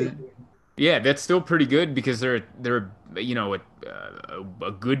And still pretty then good. yeah, that's still pretty good because they're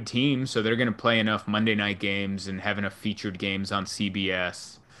a good team, so they're gonna play enough Monday night games and have enough featured games on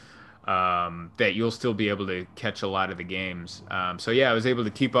CBS that you'll still be able to catch a lot of the games. So yeah, I was able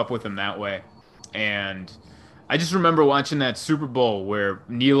to keep up with them that way. And I just remember watching that Super Bowl where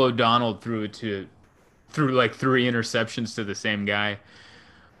Neil O'Donnell threw like three interceptions to the same guy.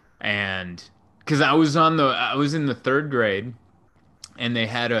 And because I was in the third grade, and they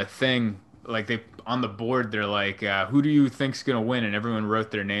had a thing like they on the board they're like who do you think's gonna win, and everyone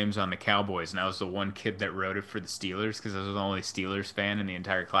wrote their names on the Cowboys, and I was the one kid that wrote it for the Steelers because I was the only Steelers fan in the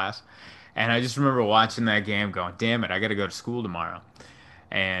entire class. And I just remember watching that game going, damn it, I gotta go to school tomorrow.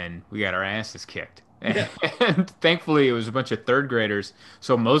 And we got our asses kicked. Yeah. And thankfully it was a bunch of third graders,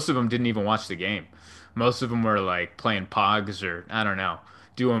 so most of them didn't even watch the game. Most of them were like playing pogs, or I don't know,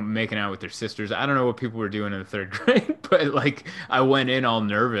 doing making out with their sisters. I don't know what people were doing in the third grade, but like I went in all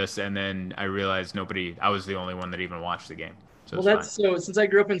nervous, and then I realized I was the only one that even watched the game. So Well, it's fine. that's so. Since I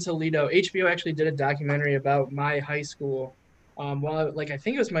grew up in Toledo, HBO actually did a documentary about my high school. Like I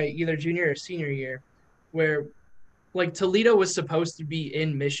think it was my either junior or senior year, where like Toledo was supposed to be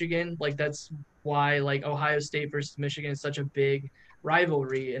in Michigan. Like that's why like Ohio State versus Michigan is such a big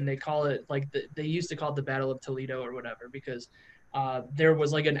rivalry, and they call it like they used to call it the Battle of Toledo or whatever because there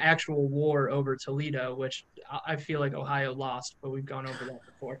was like an actual war over Toledo, which I feel like Ohio lost, but we've gone over that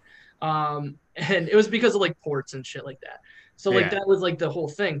before. And it was because of like ports and shit like that. So like Yeah. that was like the whole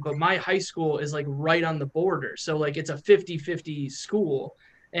thing. But my high school is like right on the border. So like it's a 50-50 school,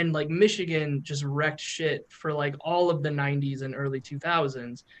 and like Michigan just wrecked shit for like all of the 90s and early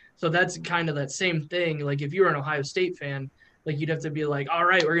 2000s. So that's kind of that same thing. Like if you were an Ohio State fan, like you'd have to be like, all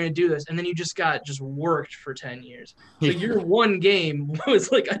right, we're going to do this. And then you just got just worked for 10 years. So Yeah. your one game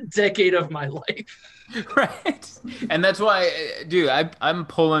was like a decade of my life. Right. And that's why, dude, I'm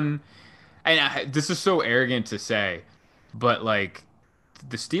pulling, and this is so arrogant to say, but like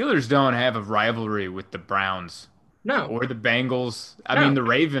the Steelers don't have a rivalry with the Browns No, or the Bengals. I no. mean, the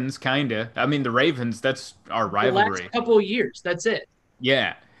Ravens, kinda. I mean, the Ravens, that's our The last rivalry. couple of years, that's it.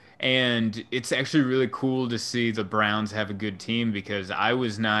 Yeah. And it's actually really cool to see the Browns have a good team because I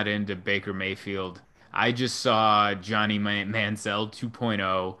was not into Baker Mayfield. I just saw Johnny Manziel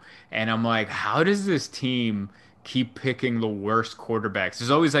 2.0, and I'm like, how does this team keep picking the worst quarterbacks? There's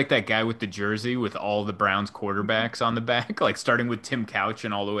always like that guy with the jersey with all the Browns quarterbacks on the back, like starting with Tim Couch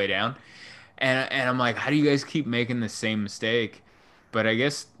and all the way down. And I'm like, how do you guys keep making the same mistake? But I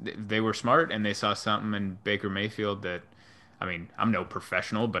guess they were smart and they saw something in Baker Mayfield that, I mean, I'm no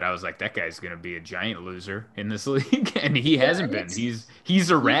professional, but I was like, that guy's gonna be a giant loser in this league, and he Yeah, hasn't and been. He's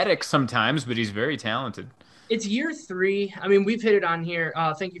erratic sometimes, but he's very talented. it's year three. I mean, we've hit it on here.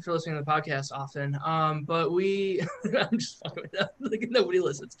 Thank you for listening to the podcast often. But we, I'm just fucking with that. Like nobody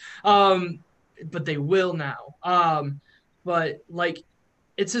listens. But they will now. But like,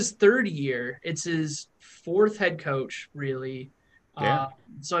 it's his third year. It's his fourth head coach, really. Yeah, Uh,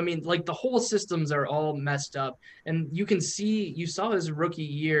 so I mean, like the whole systems are all messed up, and you saw his rookie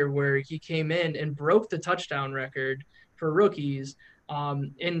year where he came in and broke the touchdown record for rookies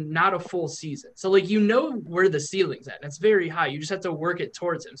in not a full season. So like where the ceiling's at, and it's very high. You just have to work it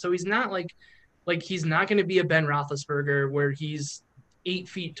towards him. So he's not like he's not going to be a Ben Roethlisberger where he's 8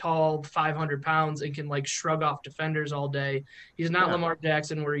 feet tall, 500 pounds, and can like shrug off defenders all day. He's not yeah, Lamar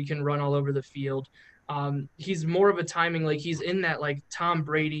Jackson where he can run all over the field. He's more of a timing, like he's in that like Tom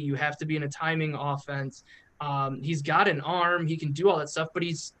Brady. You have to be in a timing offense. He's got an arm, he can do all that stuff, but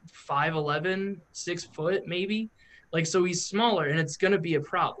he's 5'11", 6 foot maybe. Like, so he's smaller and it's going to be a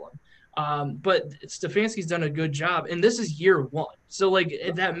problem. But Stefanski's done a good job. And this is year one. So, like,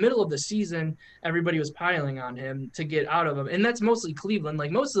 at that middle of the season, everybody was piling on him to get out of him. And that's mostly Cleveland.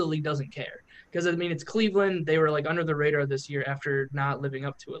 Like, most of the league doesn't care. Because, I mean, it's Cleveland. They were, like, under the radar this year after not living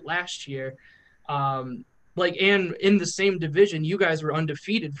up to it last year. And in the same division, you guys were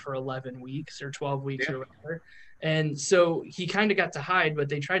undefeated for 11 weeks or 12 weeks yeah. or whatever. And so he kind of got to hide, but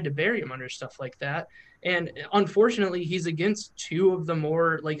they tried to bury him under stuff like that. And unfortunately, he's against two of the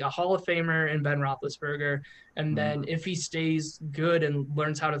more like a Hall of Famer and Ben Roethlisberger. And Mm. then if he stays good and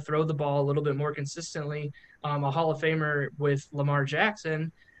learns how to throw the ball a little bit more consistently, a Hall of Famer with Lamar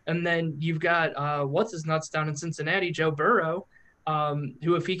Jackson. And then you've got what's his nuts down in Cincinnati, Joe Burrow,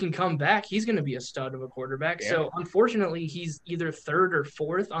 who if he can come back, he's going to be a stud of a quarterback. Yeah. So unfortunately, he's either third or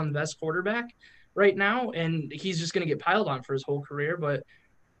fourth on the best quarterback right now, and he's just going to get piled on for his whole career. But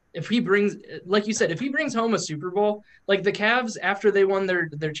if he brings, like you said, if he brings home a Super Bowl, like the Cavs after they won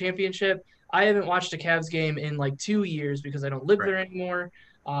their championship, I haven't watched a Cavs game in like 2 years because I don't live Right. there anymore.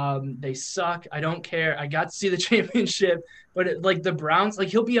 They suck. I don't care. I got to see the championship, but like the Browns, like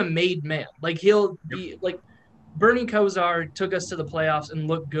he'll be a made man. Like he'll Yep. be like Bernie Kosar took us to the playoffs and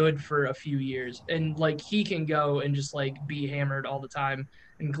looked good for a few years, and like he can go and just like be hammered all the time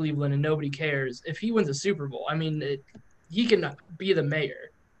in Cleveland, and nobody cares if he wins a Super Bowl. I mean, he can be the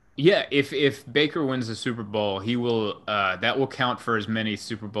mayor. Yeah, if Baker wins the Super Bowl, he will that will count for as many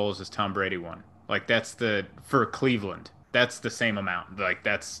Super Bowls as Tom Brady won. Like that's the for Cleveland. That's the same amount. Like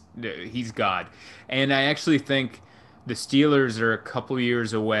that's he's God. And I actually think the Steelers are a couple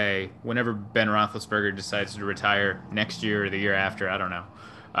years away whenever Ben Roethlisberger decides to retire next year or the year after, I don't know.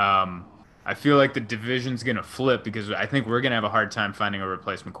 I feel like the division's gonna flip because I think we're gonna have a hard time finding a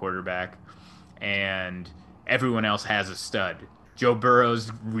replacement quarterback and everyone else has a stud. Joe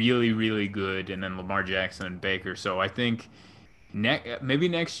Burrow's really, really good, and then Lamar Jackson and Baker. So I think maybe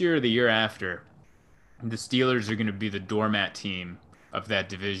next year or the year after, the Steelers are going to be the doormat team of that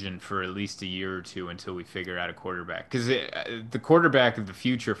division for at least a year or two until we figure out a quarterback. Because the quarterback of the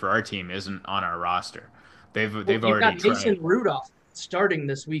future for our team isn't on our roster. Well, They've you've already got Mason tried. Rudolph starting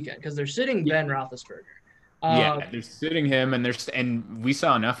this weekend because they're sitting Yeah, Ben Roethlisberger. yeah, Uh, they're sitting him, and and we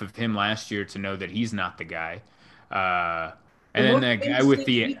saw enough of him last year to know that he's not the guy. Uh, the and then most that guy famous with thing,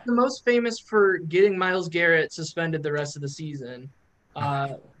 the he's the most famous for getting Miles Garrett suspended the rest of the season,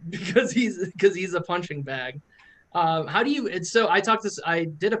 uh, because he's a punching bag. How do you? It's so I talked this. I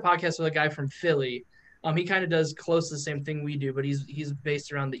did a podcast with a guy from Philly. He kind of does close to the same thing we do, but he's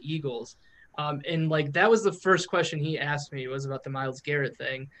based around the Eagles. And like that was the first question he asked me was about the Miles Garrett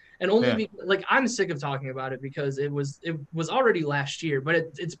thing, and only yeah. like I'm sick of talking about it because it was already last year, but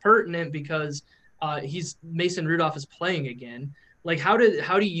it's pertinent because he's Mason Rudolph is playing again. Like how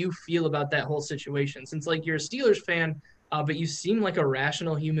do you feel about that whole situation? Since like you're a Steelers fan, but you seem like a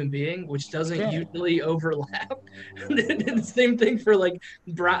rational human being, which doesn't Yeah. usually overlap. And the same thing for like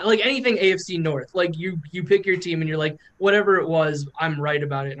anything AFC North. Like you pick your team and you're like, whatever it was, I'm right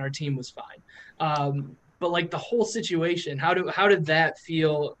about it, and our team was fine. but like the whole situation, how did that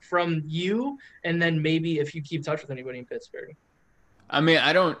feel from you? And then maybe if you keep touch with anybody in Pittsburgh. I mean,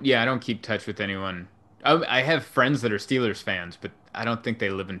 I don't keep touch with anyone. I have friends that are Steelers fans, but I don't think they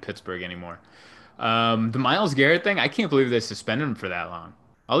live in Pittsburgh anymore. The Myles Garrett thing, I can't believe they suspended him for that long.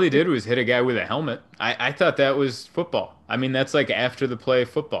 All he did was hit a guy with a helmet. I thought that was football. I mean, that's like after the play of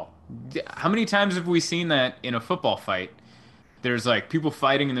football. How many times have we seen that in a football fight? There's like people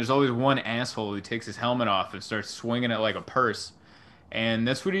fighting, and there's always one asshole who takes his helmet off and starts swinging it like a purse. And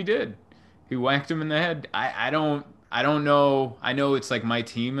that's what he did. He whacked him in the head. I don't know. I know it's like my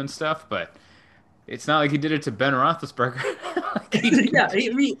team and stuff, but it's not like he did it to Ben Roethlisberger. Like Yeah,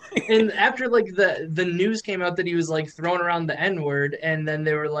 and after like the news came out that he was like throwing around the N-word, and then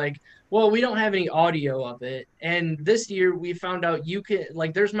they were like, well, we don't have any audio of it. And this year we found out you can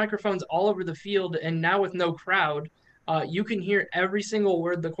like there's microphones all over the field, and now with no crowd, you can hear every single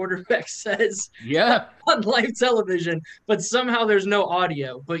word the quarterback says yeah. on live television, but somehow there's no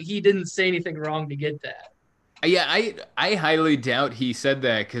audio. But he didn't say anything wrong to get that. Yeah, I highly doubt he said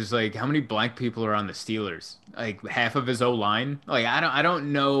that because like how many black people are on the Steelers? Like half of his O line. Like I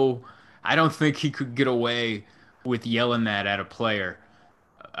don't know. I don't think he could get away with yelling that at a player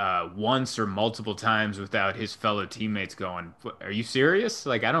once or multiple times without his fellow teammates going, "Are you serious?"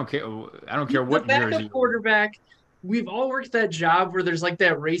 Like I don't care. I don't care The what backup jersey. quarterback, we've all worked that job where there's like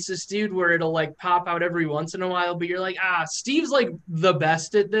that racist dude where it'll like pop out every once in a while, but you're like, Steve's like the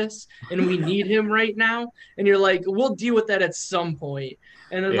best at this and we need him right now. And you're like, we'll deal with that at some point.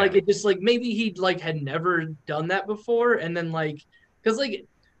 And then like Yeah. it just like maybe he like had never done that before. And then like, because like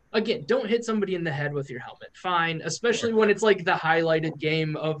again, don't hit somebody in the head with your helmet. Fine, especially when it's like the highlighted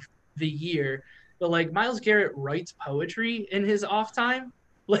game of the year. But like Myles Garrett writes poetry in his off time.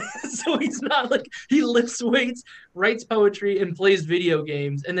 Like, so he's not like he lifts weights, writes poetry, and plays video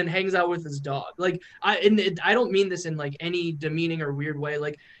games, and then hangs out with his dog. Like I don't mean this in like any demeaning or weird way.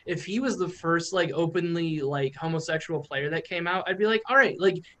 Like if he was the first like openly like homosexual player that came out, I'd be like, all right,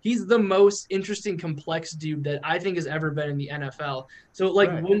 like he's the most interesting, complex dude that I think has ever been in the NFL. So it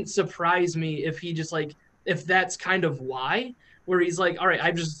like Right. wouldn't surprise me if he just like if that's kind of why where he's like, all right,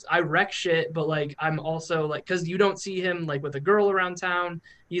 I wreck shit, but like I'm also like, because you don't see him like with a girl around town.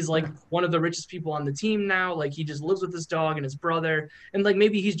 He's like one of the richest people on the team now. Like he just lives with his dog and his brother, and like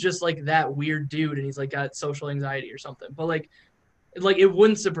maybe he's just like that weird dude, and he's like got social anxiety or something. But like it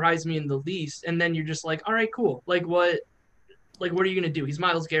wouldn't surprise me in the least. And then you're just like, all right, cool. Like what are you gonna do? He's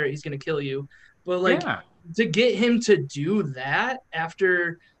Myles Garrett. He's gonna kill you. But like Yeah. to get him to do that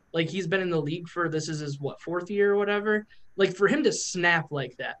after like he's been in the league for this is his what fourth year or whatever. Like for him to snap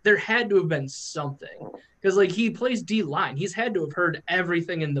like that, there had to have been something because like he plays D line. He's had to have heard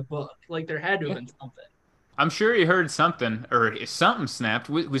everything in the book. Like there had to have been something. I'm sure he heard something or something snapped.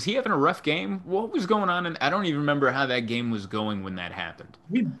 Was he having a rough game? What was going on? And I don't even remember how that game was going when that happened.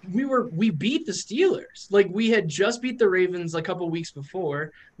 We beat the Steelers. Like we had just beat the Ravens a couple weeks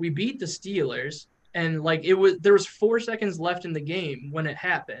before. We beat the Steelers, and like there was 4 seconds left in the game when it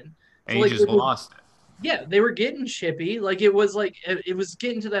happened. And So he like just lost it. yeah, they were getting chippy. Like it was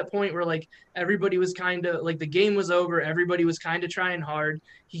getting to that point where like everybody was kind of like the game was over. Everybody was kind of trying hard.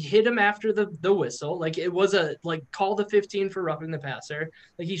 He hit him after the whistle. Like it was a like call the 15 for roughing the passer.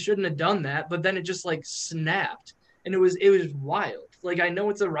 Like he shouldn't have done that. But then it just like snapped, and it was wild. Like I know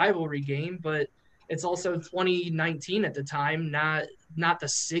it's a rivalry game, but it's also 2019 at the time, not the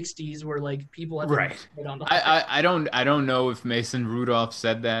 60s where like people had Right. to on the I don't know if Mason Rudolph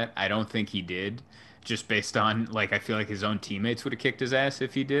said that. I don't think he did. Just based on like I feel like his own teammates would have kicked his ass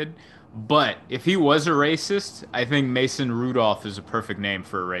if he did. But if he was a racist, I think Mason Rudolph is a perfect name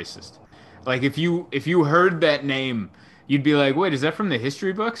for a racist. Like if you heard that name, you'd be like, "Wait, is that from the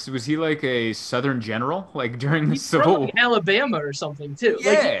history books? Was he like a Southern general like during the He's from Civil like, War?" Alabama or something too.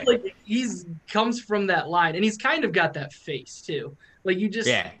 Yeah. Like he's comes from that line, and he's kind of got that face too. Like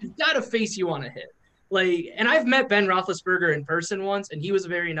Yeah. he's got a face you want to hit. Like, and I've met Ben Roethlisberger in person once, and he was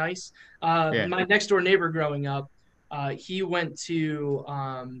very nice. Yeah. My next door neighbor growing up, he went to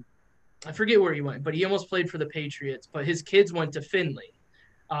I forget where he went, but he almost played for the Patriots. But his kids went to Findlay,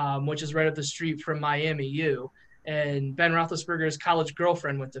 which is right up the street from Miami U. And Ben Roethlisberger's college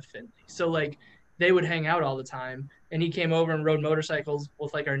girlfriend went to Findlay. So like they would hang out all the time. And he came over and rode motorcycles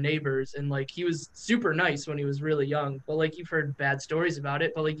with like our neighbors. And like he was super nice when he was really young. But like you've heard bad stories about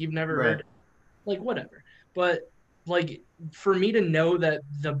it, but like you've never Right. heard like whatever. But like for me to know that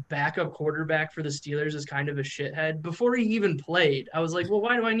the backup quarterback for the Steelers is kind of a shithead before he even played, I was like, well,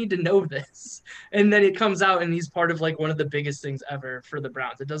 why do I need to know this? And then it comes out and he's part of like one of the biggest things ever for the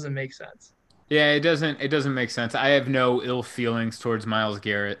Browns. It doesn't make sense. Yeah, it doesn't make sense. I have no ill feelings towards Myles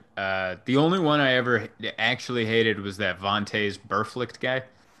Garrett. The only one I ever actually hated was that Vontaze Burfict guy.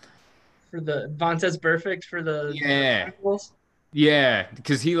 For the Vontez Perfect for the Yeah. Bengals. Yeah,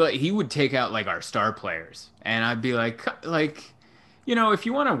 because he would take out like our star players, and I'd be like, if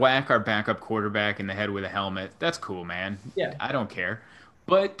you want to whack our backup quarterback in the head with a helmet, that's cool, man. Yeah. I don't care,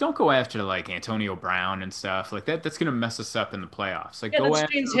 but don't go after like Antonio Brown and stuff like that. That's gonna mess us up in the playoffs. Like Yeah, go that's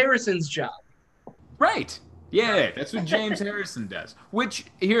after James Harrison's job. right. Yeah, that's what James Harrison does. Which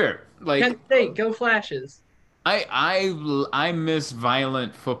here, like Kent State, go Flashes. I miss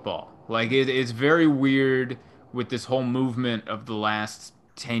violent football. Like it's very weird with this whole movement of the last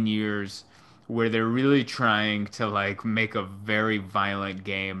 10 years where they're really trying to like make a very violent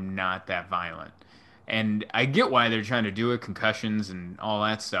game not that violent. And I get why they're trying to do it, concussions and all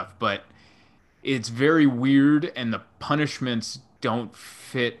that stuff, but it's very weird and the punishments don't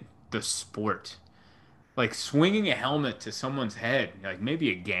fit the sport. Like swinging a helmet to someone's head, like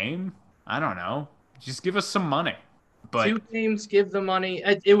maybe a game? I don't know. Just give us some money. But 2 games, give the money.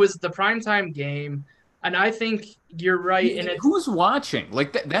 It was the primetime game, and I think you're right. And it's who's watching?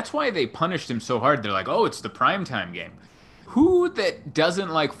 Like that's why they punished him so hard. They're like, "Oh, it's the primetime game." Who that doesn't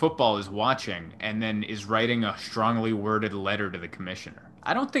like football is watching and then is writing a strongly worded letter to the commissioner?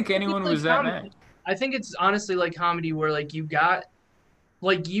 I don't think anyone was that mad. I think it's honestly like comedy where like you got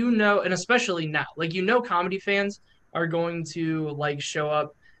like and especially now, like comedy fans are going to like show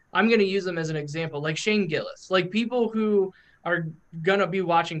up. I'm going to use them as an example, like Shane Gillis, like people who are gonna be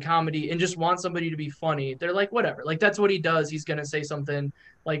watching comedy and just want somebody to be funny. They're like, whatever, like that's what he does. He's gonna say something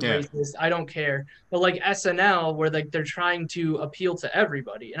like Yeah, racist. I don't care. But like SNL, where like they're trying to appeal to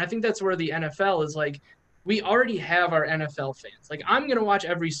everybody, and I think that's where the NFL is like. We already have our NFL fans. Like I'm gonna watch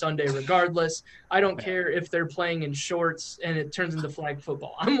every Sunday regardless. I don't care if they're playing in shorts and it turns into flag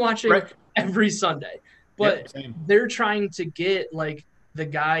football. I'm watching right. every Sunday. Yep, But same. they're trying to get like the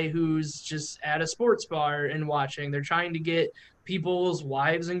guy who's just at a sports bar and watching. They're trying to get people's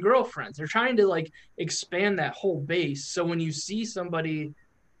wives and girlfriends. They're trying to like expand that whole base. So when you see somebody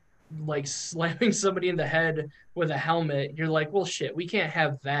like slamming somebody in the head with a helmet, you're like, well, shit, we can't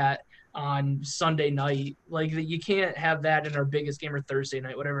have that on Sunday night. Like you can't have that in our biggest game or Thursday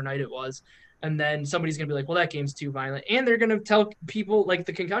night, whatever night it was. And then somebody's gonna be like, well, that game's too violent, and they're gonna tell people like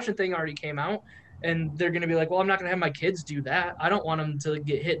the concussion thing already came out, and they're gonna be like, well, I'm not gonna have my kids do that. I don't want them to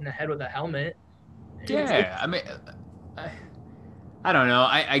get hit in the head with a helmet. Yeah, I mean, I, I don't know.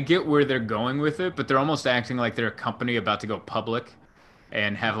 I get where they're going with it, but they're almost acting like they're a company about to go public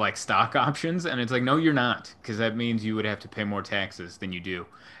and have like stock options, and it's like, no, you're not, because that means you would have to pay more taxes than you do.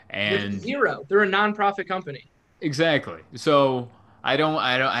 Which is And zero. They're a nonprofit company. exactly. So I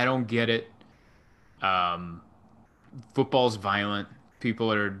don't get it. Um, Football's violent.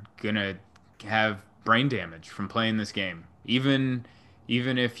 People are gonna have brain damage from playing this game. Even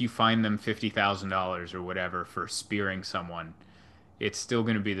if you fine them $50,000 or whatever for spearing someone, it's still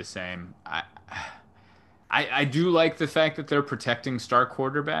gonna be the same. I do like the fact that they're protecting star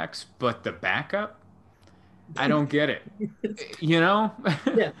quarterbacks, but the backup, I don't get it. You know?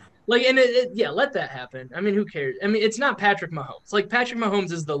 Yeah. Like, and yeah, let that happen. I mean, who cares? I mean, it's not Patrick Mahomes. Like, Patrick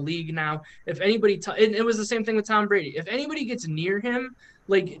Mahomes is the league now. If anybody, it was the same thing with Tom Brady. If anybody gets near him,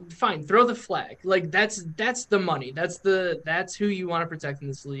 like, fine, throw the flag. Like, that's the money. That's who you want to protect in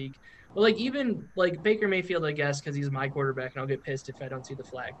this league. But like, even like Baker Mayfield, I guess, because he's my quarterback, and I'll get pissed if I don't see the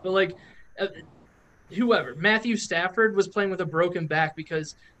flag. But like, uh, whoever Matthew Stafford was playing with a broken back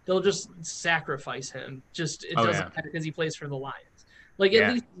because they'll just sacrifice him. Just it Oh doesn't yeah. matter because he plays for the Lions. Like at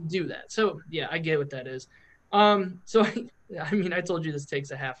Yeah. least do that. So yeah, I get what that is. So I mean, I told you this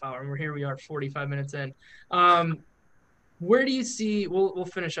takes a half hour, and here we are, 45 minutes in. Where do you see? We'll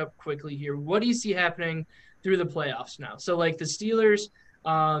finish up quickly here. What do you see happening through the playoffs now? So like the Steelers,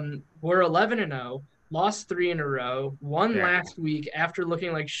 were 11-0, lost 3 in a row, won Yeah. last week after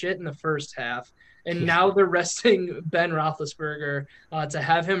looking like shit in the first half, and now they're resting Ben Roethlisberger to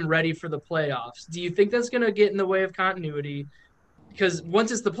have him ready for the playoffs. Do you think that's going to get in the way of continuity? Because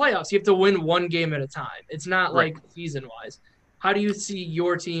once it's the playoffs, you have to win one game at a time. It's not Right. like season wise. How do you see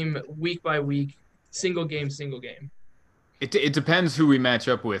your team week by week, single game, single game? It depends who we match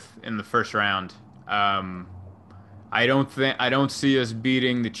up with in the first round. Um, I don't see us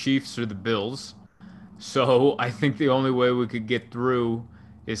beating the Chiefs or the Bills. So I think the only way we could get through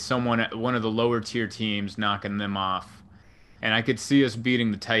is one of the lower tier teams knocking them off. And I could see us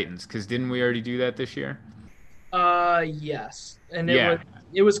beating the Titans because didn't we already do that this year? Yes, and Yeah,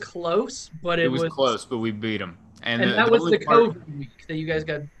 it was close, but it it was was, close, but we beat them. And and the, that the was only the part COVID week that you guys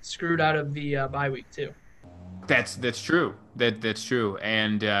got screwed out of the bye week too. that's true. That's true.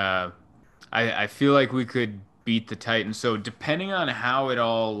 And I feel like we could beat the Titans. So depending on how it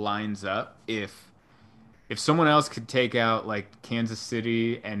all lines up, if someone else could take out like Kansas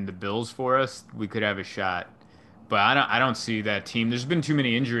City and the Bills for us, we could have a shot. But I don't see that team. There's been too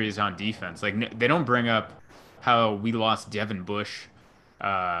many injuries on defense. Like they don't bring up how we lost Devin Bush,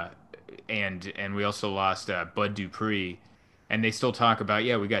 uh, and we also lost Bud Dupree, and they still talk about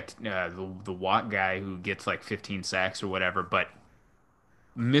yeah we got the Watt guy who gets like 15 sacks or whatever. But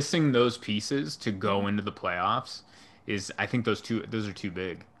missing those pieces to go into the playoffs is I think those are too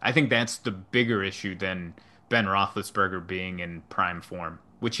big. I think that's the bigger issue than Ben Roethlisberger being in prime form,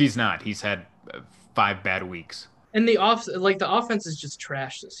 which he's not. He's had 5 bad weeks. And the offense is just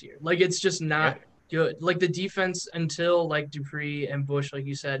trash this year. Like it's just Yeah. not good. Like the defense until like Dupree and Bush, like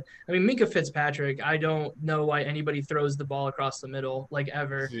you said. I mean, Minka Fitzpatrick, I don't know why anybody throws the ball across the middle like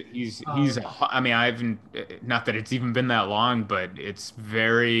ever. I mean I haven't not that it's even been that long, but it's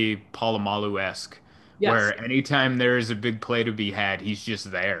very Palomalu-esque Yes, where anytime there is a big play to be had, he's just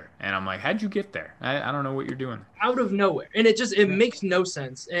there. And I'm like, how'd you get there? I don't know what you're doing. out of nowhere. And it makes no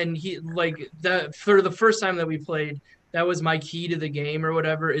sense. And he like that for the first time that we played, that was my key to the game or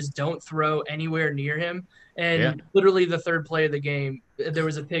whatever is don't throw anywhere near him. Yeah. And literally the third play of the game, there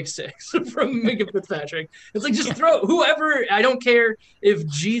was a pick six from Minka Fitzpatrick. It's like just throw whoever. I don't care if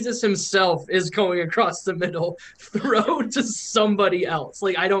Jesus himself is going across the middle. Throw to somebody else.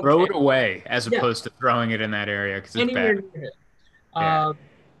 Like I don't Throw care. it away as Yeah, opposed to throwing it in that area because it's anywhere bad. near it. Yeah. Uh,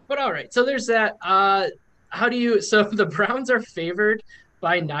 but all right, so there's that. How do you? So the Browns are favored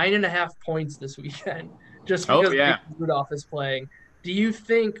by 9.5 points this weekend, just Oh because yeah. Mason Rudolph is playing. Do you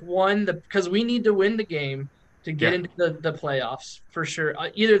think one the because we need to win the game to get Yeah. into the playoffs for sure?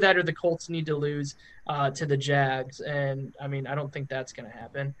 Either that or the Colts need to lose to the Jags, and I mean I don't think that's going to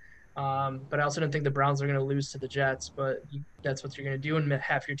happen. But I also don't think the Browns are going to lose to the Jets, but that's what you're going to do, and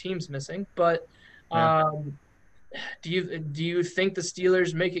half your team's missing. But Yeah. do you think the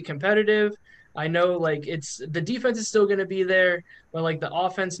Steelers make it competitive? I know like it's the defense is still going to be there, but like the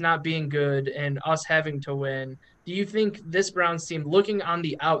offense not being good and us having to win. Do you think this Browns team looking on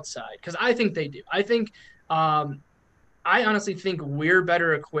the outside? Because I think they do. Um, I honestly think we're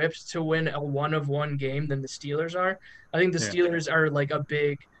better equipped to win a one of one game than the Steelers are. I think the Yeah. Steelers are like a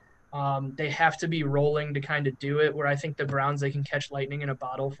big. They have to be rolling to kind of do it. Where I think the Browns they can catch lightning in a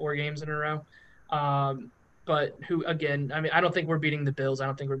bottle 4 games in a row. Um, but who again? I mean, I don't think we're beating the Bills. I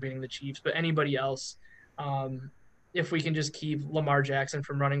don't think we're beating the Chiefs. But anybody else, um, if we can just keep Lamar Jackson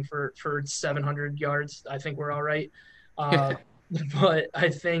from running for 700 yards, I think we're all right. Uh, but I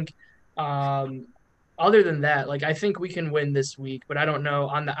think um, other than that, like I think we can win this week. But I don't know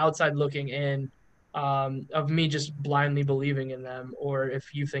on the outside looking in of me just blindly believing in them, or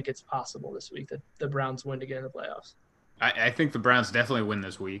if you think it's possible this week that the Browns win to get in the playoffs. I think the Browns definitely win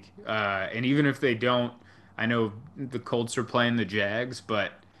this week. And even if they don't, I know the Colts are playing the Jags,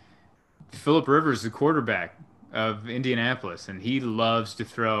 but Philip Rivers, the quarterback of Indianapolis, and he loves to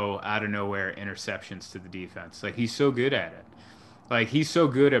throw out of nowhere interceptions to the defense. Like he's so good at it. Like he's so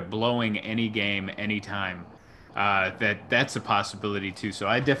good at blowing any game anytime. That's a possibility too. So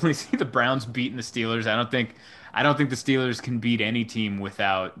I definitely see the Browns beating the Steelers. I don't think the Steelers can beat any team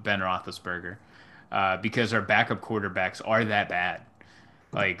without Ben Roethlisberger, because our backup quarterbacks are that bad.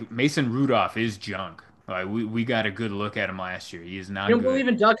 Like Mason Rudolph is junk. Like we got a good look at him last year. He is You not don't good. believe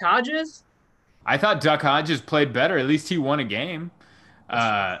in Duck Hodges? I thought Duck Hodges played better. At least he won a game.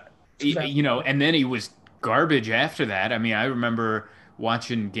 Uh, and then he was garbage after that. I mean, I remember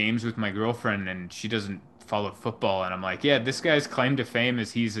watching games with my girlfriend, and she doesn't follow football, and I'm like, yeah, this guy's claim to fame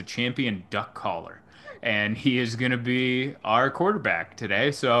is he's a champion duck caller, and he is going to be our quarterback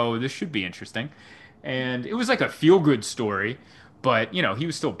today. So this should be interesting. And it was like a feel-good story, but he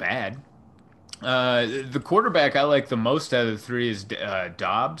was still bad. The quarterback I like the most out of the three is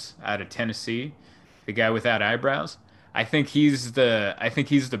Dobbs out of Tennessee, the guy without eyebrows. I think he's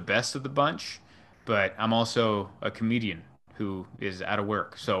the best of the bunch, but I'm also a comedian who is out of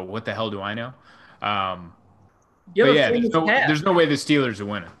work. So what the hell do I know? Um, You but have a yeah, there's famous no cat. there's no way the Steelers are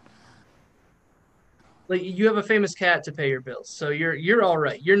winning. Like you have a famous cat to pay your bills, so you're all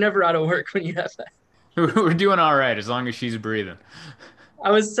right. You're never out of work when you have that. We're doing all right as long as she's breathing.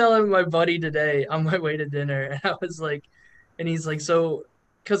 I was telling my buddy today on my way to dinner, and I was like, and he's like, so,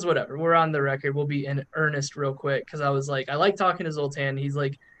 because whatever, we're on the record. We'll be in earnest real quick. Because I was like, I like talking to Zoltan. He's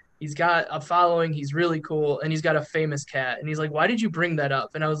like, he's got a following. He's really cool, and he's got a famous cat. And he's like, why did you bring that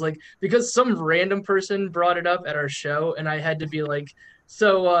up? And I was like, because some random person brought it up at our show, and I had to be like,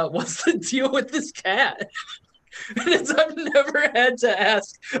 so what's the deal with this cat? And I've never had to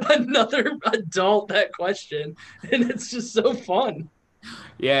ask another adult that question, and it's just so fun.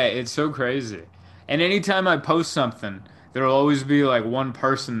 Yeah, it's so crazy. And anytime I post something, there'll always be like one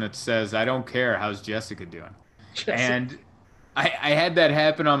person that says, I don't care, how's Jessica doing? Jessica. And I had that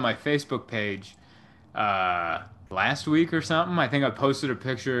happen on my Facebook page last week or something. I think I posted a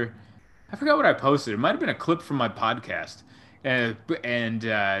picture. I forgot what I posted. It might have been a clip from my podcast.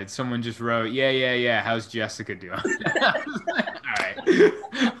 And someone just wrote, yeah, yeah, yeah, how's Jessica doing? I was like, all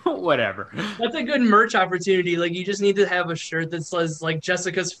right, whatever. That's a good merch opportunity. Like you just need to have a shirt that says like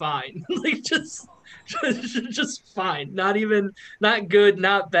Jessica's fine. Like just fine. Not even not good,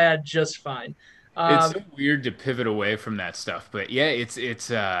 not bad, just fine. It's Um so weird to pivot away from that stuff, but yeah, it's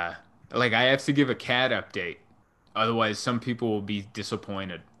like I have to give a cat update. Otherwise, some people will be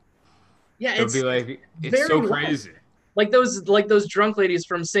disappointed. yeah, They'll be it's like, it's very so low. crazy. Like those drunk ladies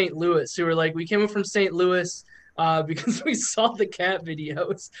from St. Louis who were like, we came up from St. Louis because we saw the cat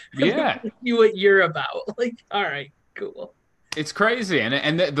videos and we Yeah. want to see what you're about. Like, all right, cool. It's crazy,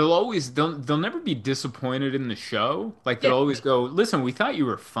 and they'll never be disappointed in the show. Like they'll Yeah, always go, "Listen, we thought you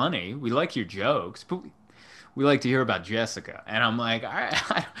were funny. We like your jokes, but we like to hear about Jessica." And I'm like,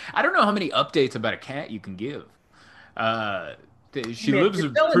 I don't know how many updates about a cat you can give. Uh, she man, lives you're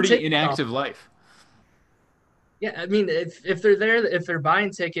a selling pretty tickets. inactive life. Yeah, I mean, if they're there, if they're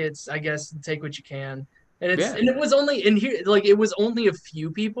buying tickets, I guess take what you can. Yeah, And it was only in here, like it was only a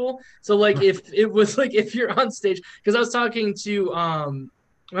few people. So like if it was like if you're on stage, because I was talking to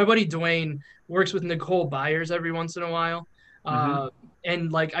my buddy Dwayne works with Nicole Byers every once in a while. hmm Uh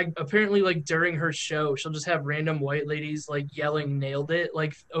and like I apparently like during her show, she'll just have random white ladies like yelling nailed it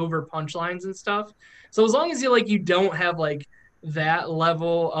like over punchlines and stuff. So as long as you don't have like that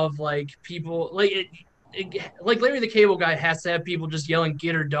level of like people like like Larry the Cable Guy has to have people just yelling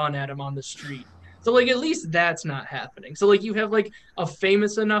 "get her done" at him on the street. So like at least that's not happening. So like you have like a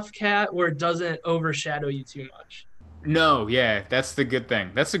famous enough cat where it doesn't overshadow you too much. No, yeah, that's the good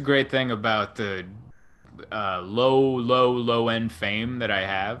thing. That's a great thing about the low end fame that I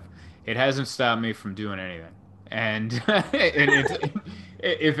have. It hasn't stopped me from doing anything. And, and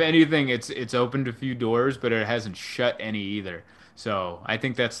if anything, it's opened a few doors, but it hasn't shut any either. So I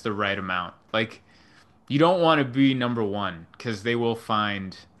think that's the right amount. Like, you don't want to be number one because they will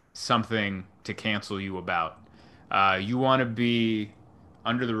find something to cancel you about. You want to be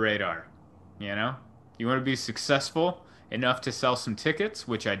under the radar, you know? You want to be successful enough to sell some tickets,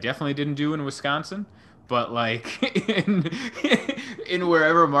 which I definitely didn't do in Wisconsin, but like in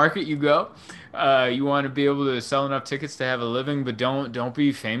wherever market you go, you want to be able to sell enough tickets to have a living, but don't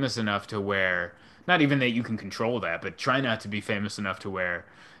be famous enough to where not even that you can control that, but try not to be famous enough to where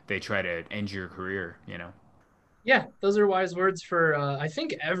they try to end your career, you know? Yeah, those are wise words for I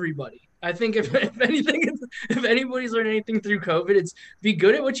think everybody. I think if anything, if anybody's learned anything through COVID, it's be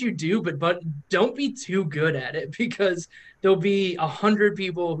good at what you do, but don't be too good at it because there'll be 100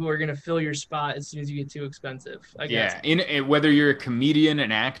 people who are gonna fill your spot as soon as you get too expensive. I guess. Yeah, whether you're a comedian,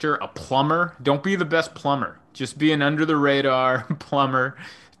 an actor, a plumber, don't be the best plumber. Just be an under the radar plumber.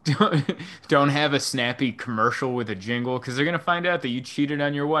 Don't, don't have a snappy commercial with a jingle because they're gonna find out that you cheated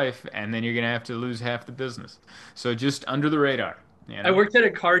on your wife and then you're gonna have to lose half the business. So just under the radar, you I know? worked at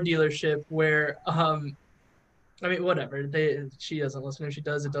a car dealership where I mean, whatever. She doesn't listen. If she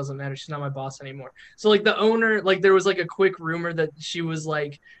does, it doesn't matter. She's not my boss anymore. So like the owner, like there was like a quick rumor that she was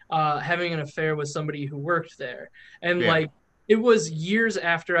like having an affair with somebody who worked there. And Yeah. like it was years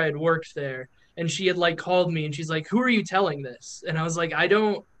after I had worked there. And she had like called me and she's like, "Who are you telling this?" And I was like, I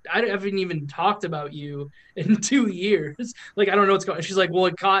haven't even talked about you in 2 years. Like I don't know what's going on. She's like, well,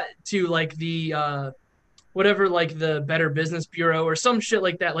 it got to like the whatever like the Better Business Bureau or some shit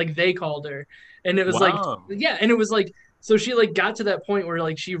like that. Like they called her, and it was like Wow. yeah, and it was like so she like got to that point where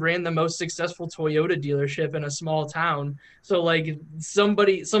like she ran the most successful Toyota dealership in a small town. So like some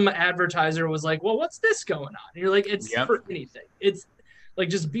advertiser was like, well, what's this going on? And you're like, it's Yep. for anything. It's like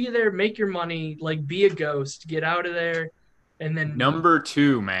just be there, make your money, like be a ghost, get out of there, and then Number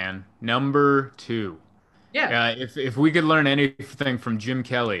two, man. Number two. yeah, If we could learn anything from Jim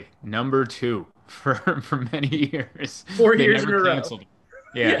Kelly, number two for many years, four they years in never a row. canceled him.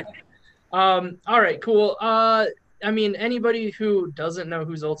 Yeah. Yeah. All right, cool. I mean, anybody who doesn't know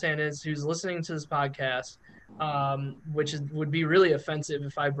who Zoltan is, who's listening to this podcast, would be really offensive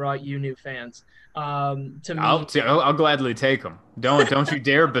if I brought you new fans. To me, I'll gladly take them. Don't you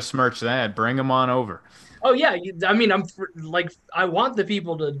dare besmirch that. Bring them on over. oh yeah, I mean, like, I want the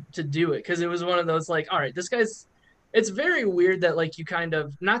people to do it because it was one of those like, all right, this guy's. It's very weird that like you kind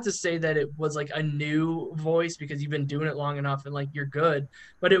of not to say that it was like a new voice because you've been doing it long enough and like you're good,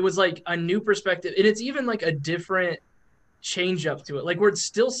 but it was like a new perspective and it's even like a different change up to it. Like where it's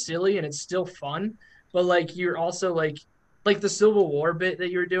still silly and it's still fun, but like you're also like like the Civil War bit that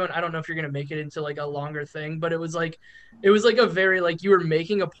you were doing. I don't know if you're gonna make it into like a longer thing, but it was like a very like you were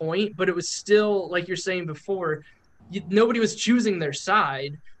making a point, but it was still like you're saying before, nobody was choosing their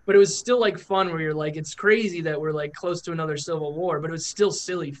side, but it was still like fun where you're like, it's crazy that we're like close to another Civil War, but it was still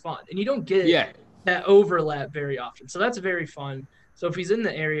silly fun, and you don't get Yeah. that overlap very often, so that's very fun. So if he's in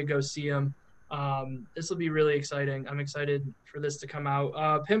the area, go see him. This will be really exciting. I'm excited for this to come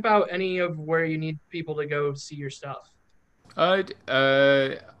out. Pimp out any of where you need people to go see your stuff. Uh,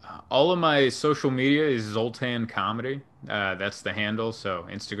 uh, all of my social media is Zoltan Comedy. That's the handle. So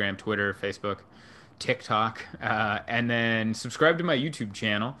Instagram, Twitter, Facebook, TikTok, and then subscribe to my YouTube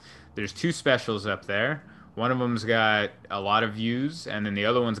channel. There's two specials up there. One of them's got a lot of views, and then the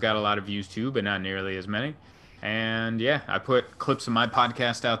other one's got a lot of views too, but not nearly as many. And yeah, I put clips of my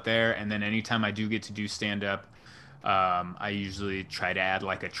podcast out there, and then anytime I do get to do stand up, I usually try to add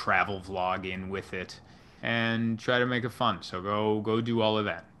like a travel vlog in with it and try to make it fun. So go do all of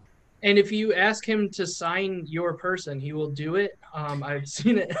that. And if you ask him to sign your person, he will do it. I've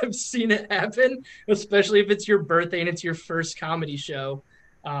seen it. I've seen it happen, especially if it's your birthday and it's your first comedy show.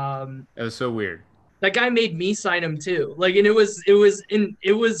 Um, It was so weird. that guy made me sign him too. Like, and it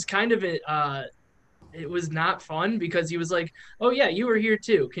was kind of it was not fun because he was like, "Oh yeah, you were here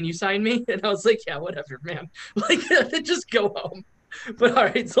too. Can you sign me?" And I was like, "Yeah, whatever, man. Like, just go home." But all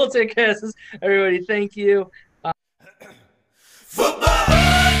right, Zoltan Kaszas, everybody, thank you.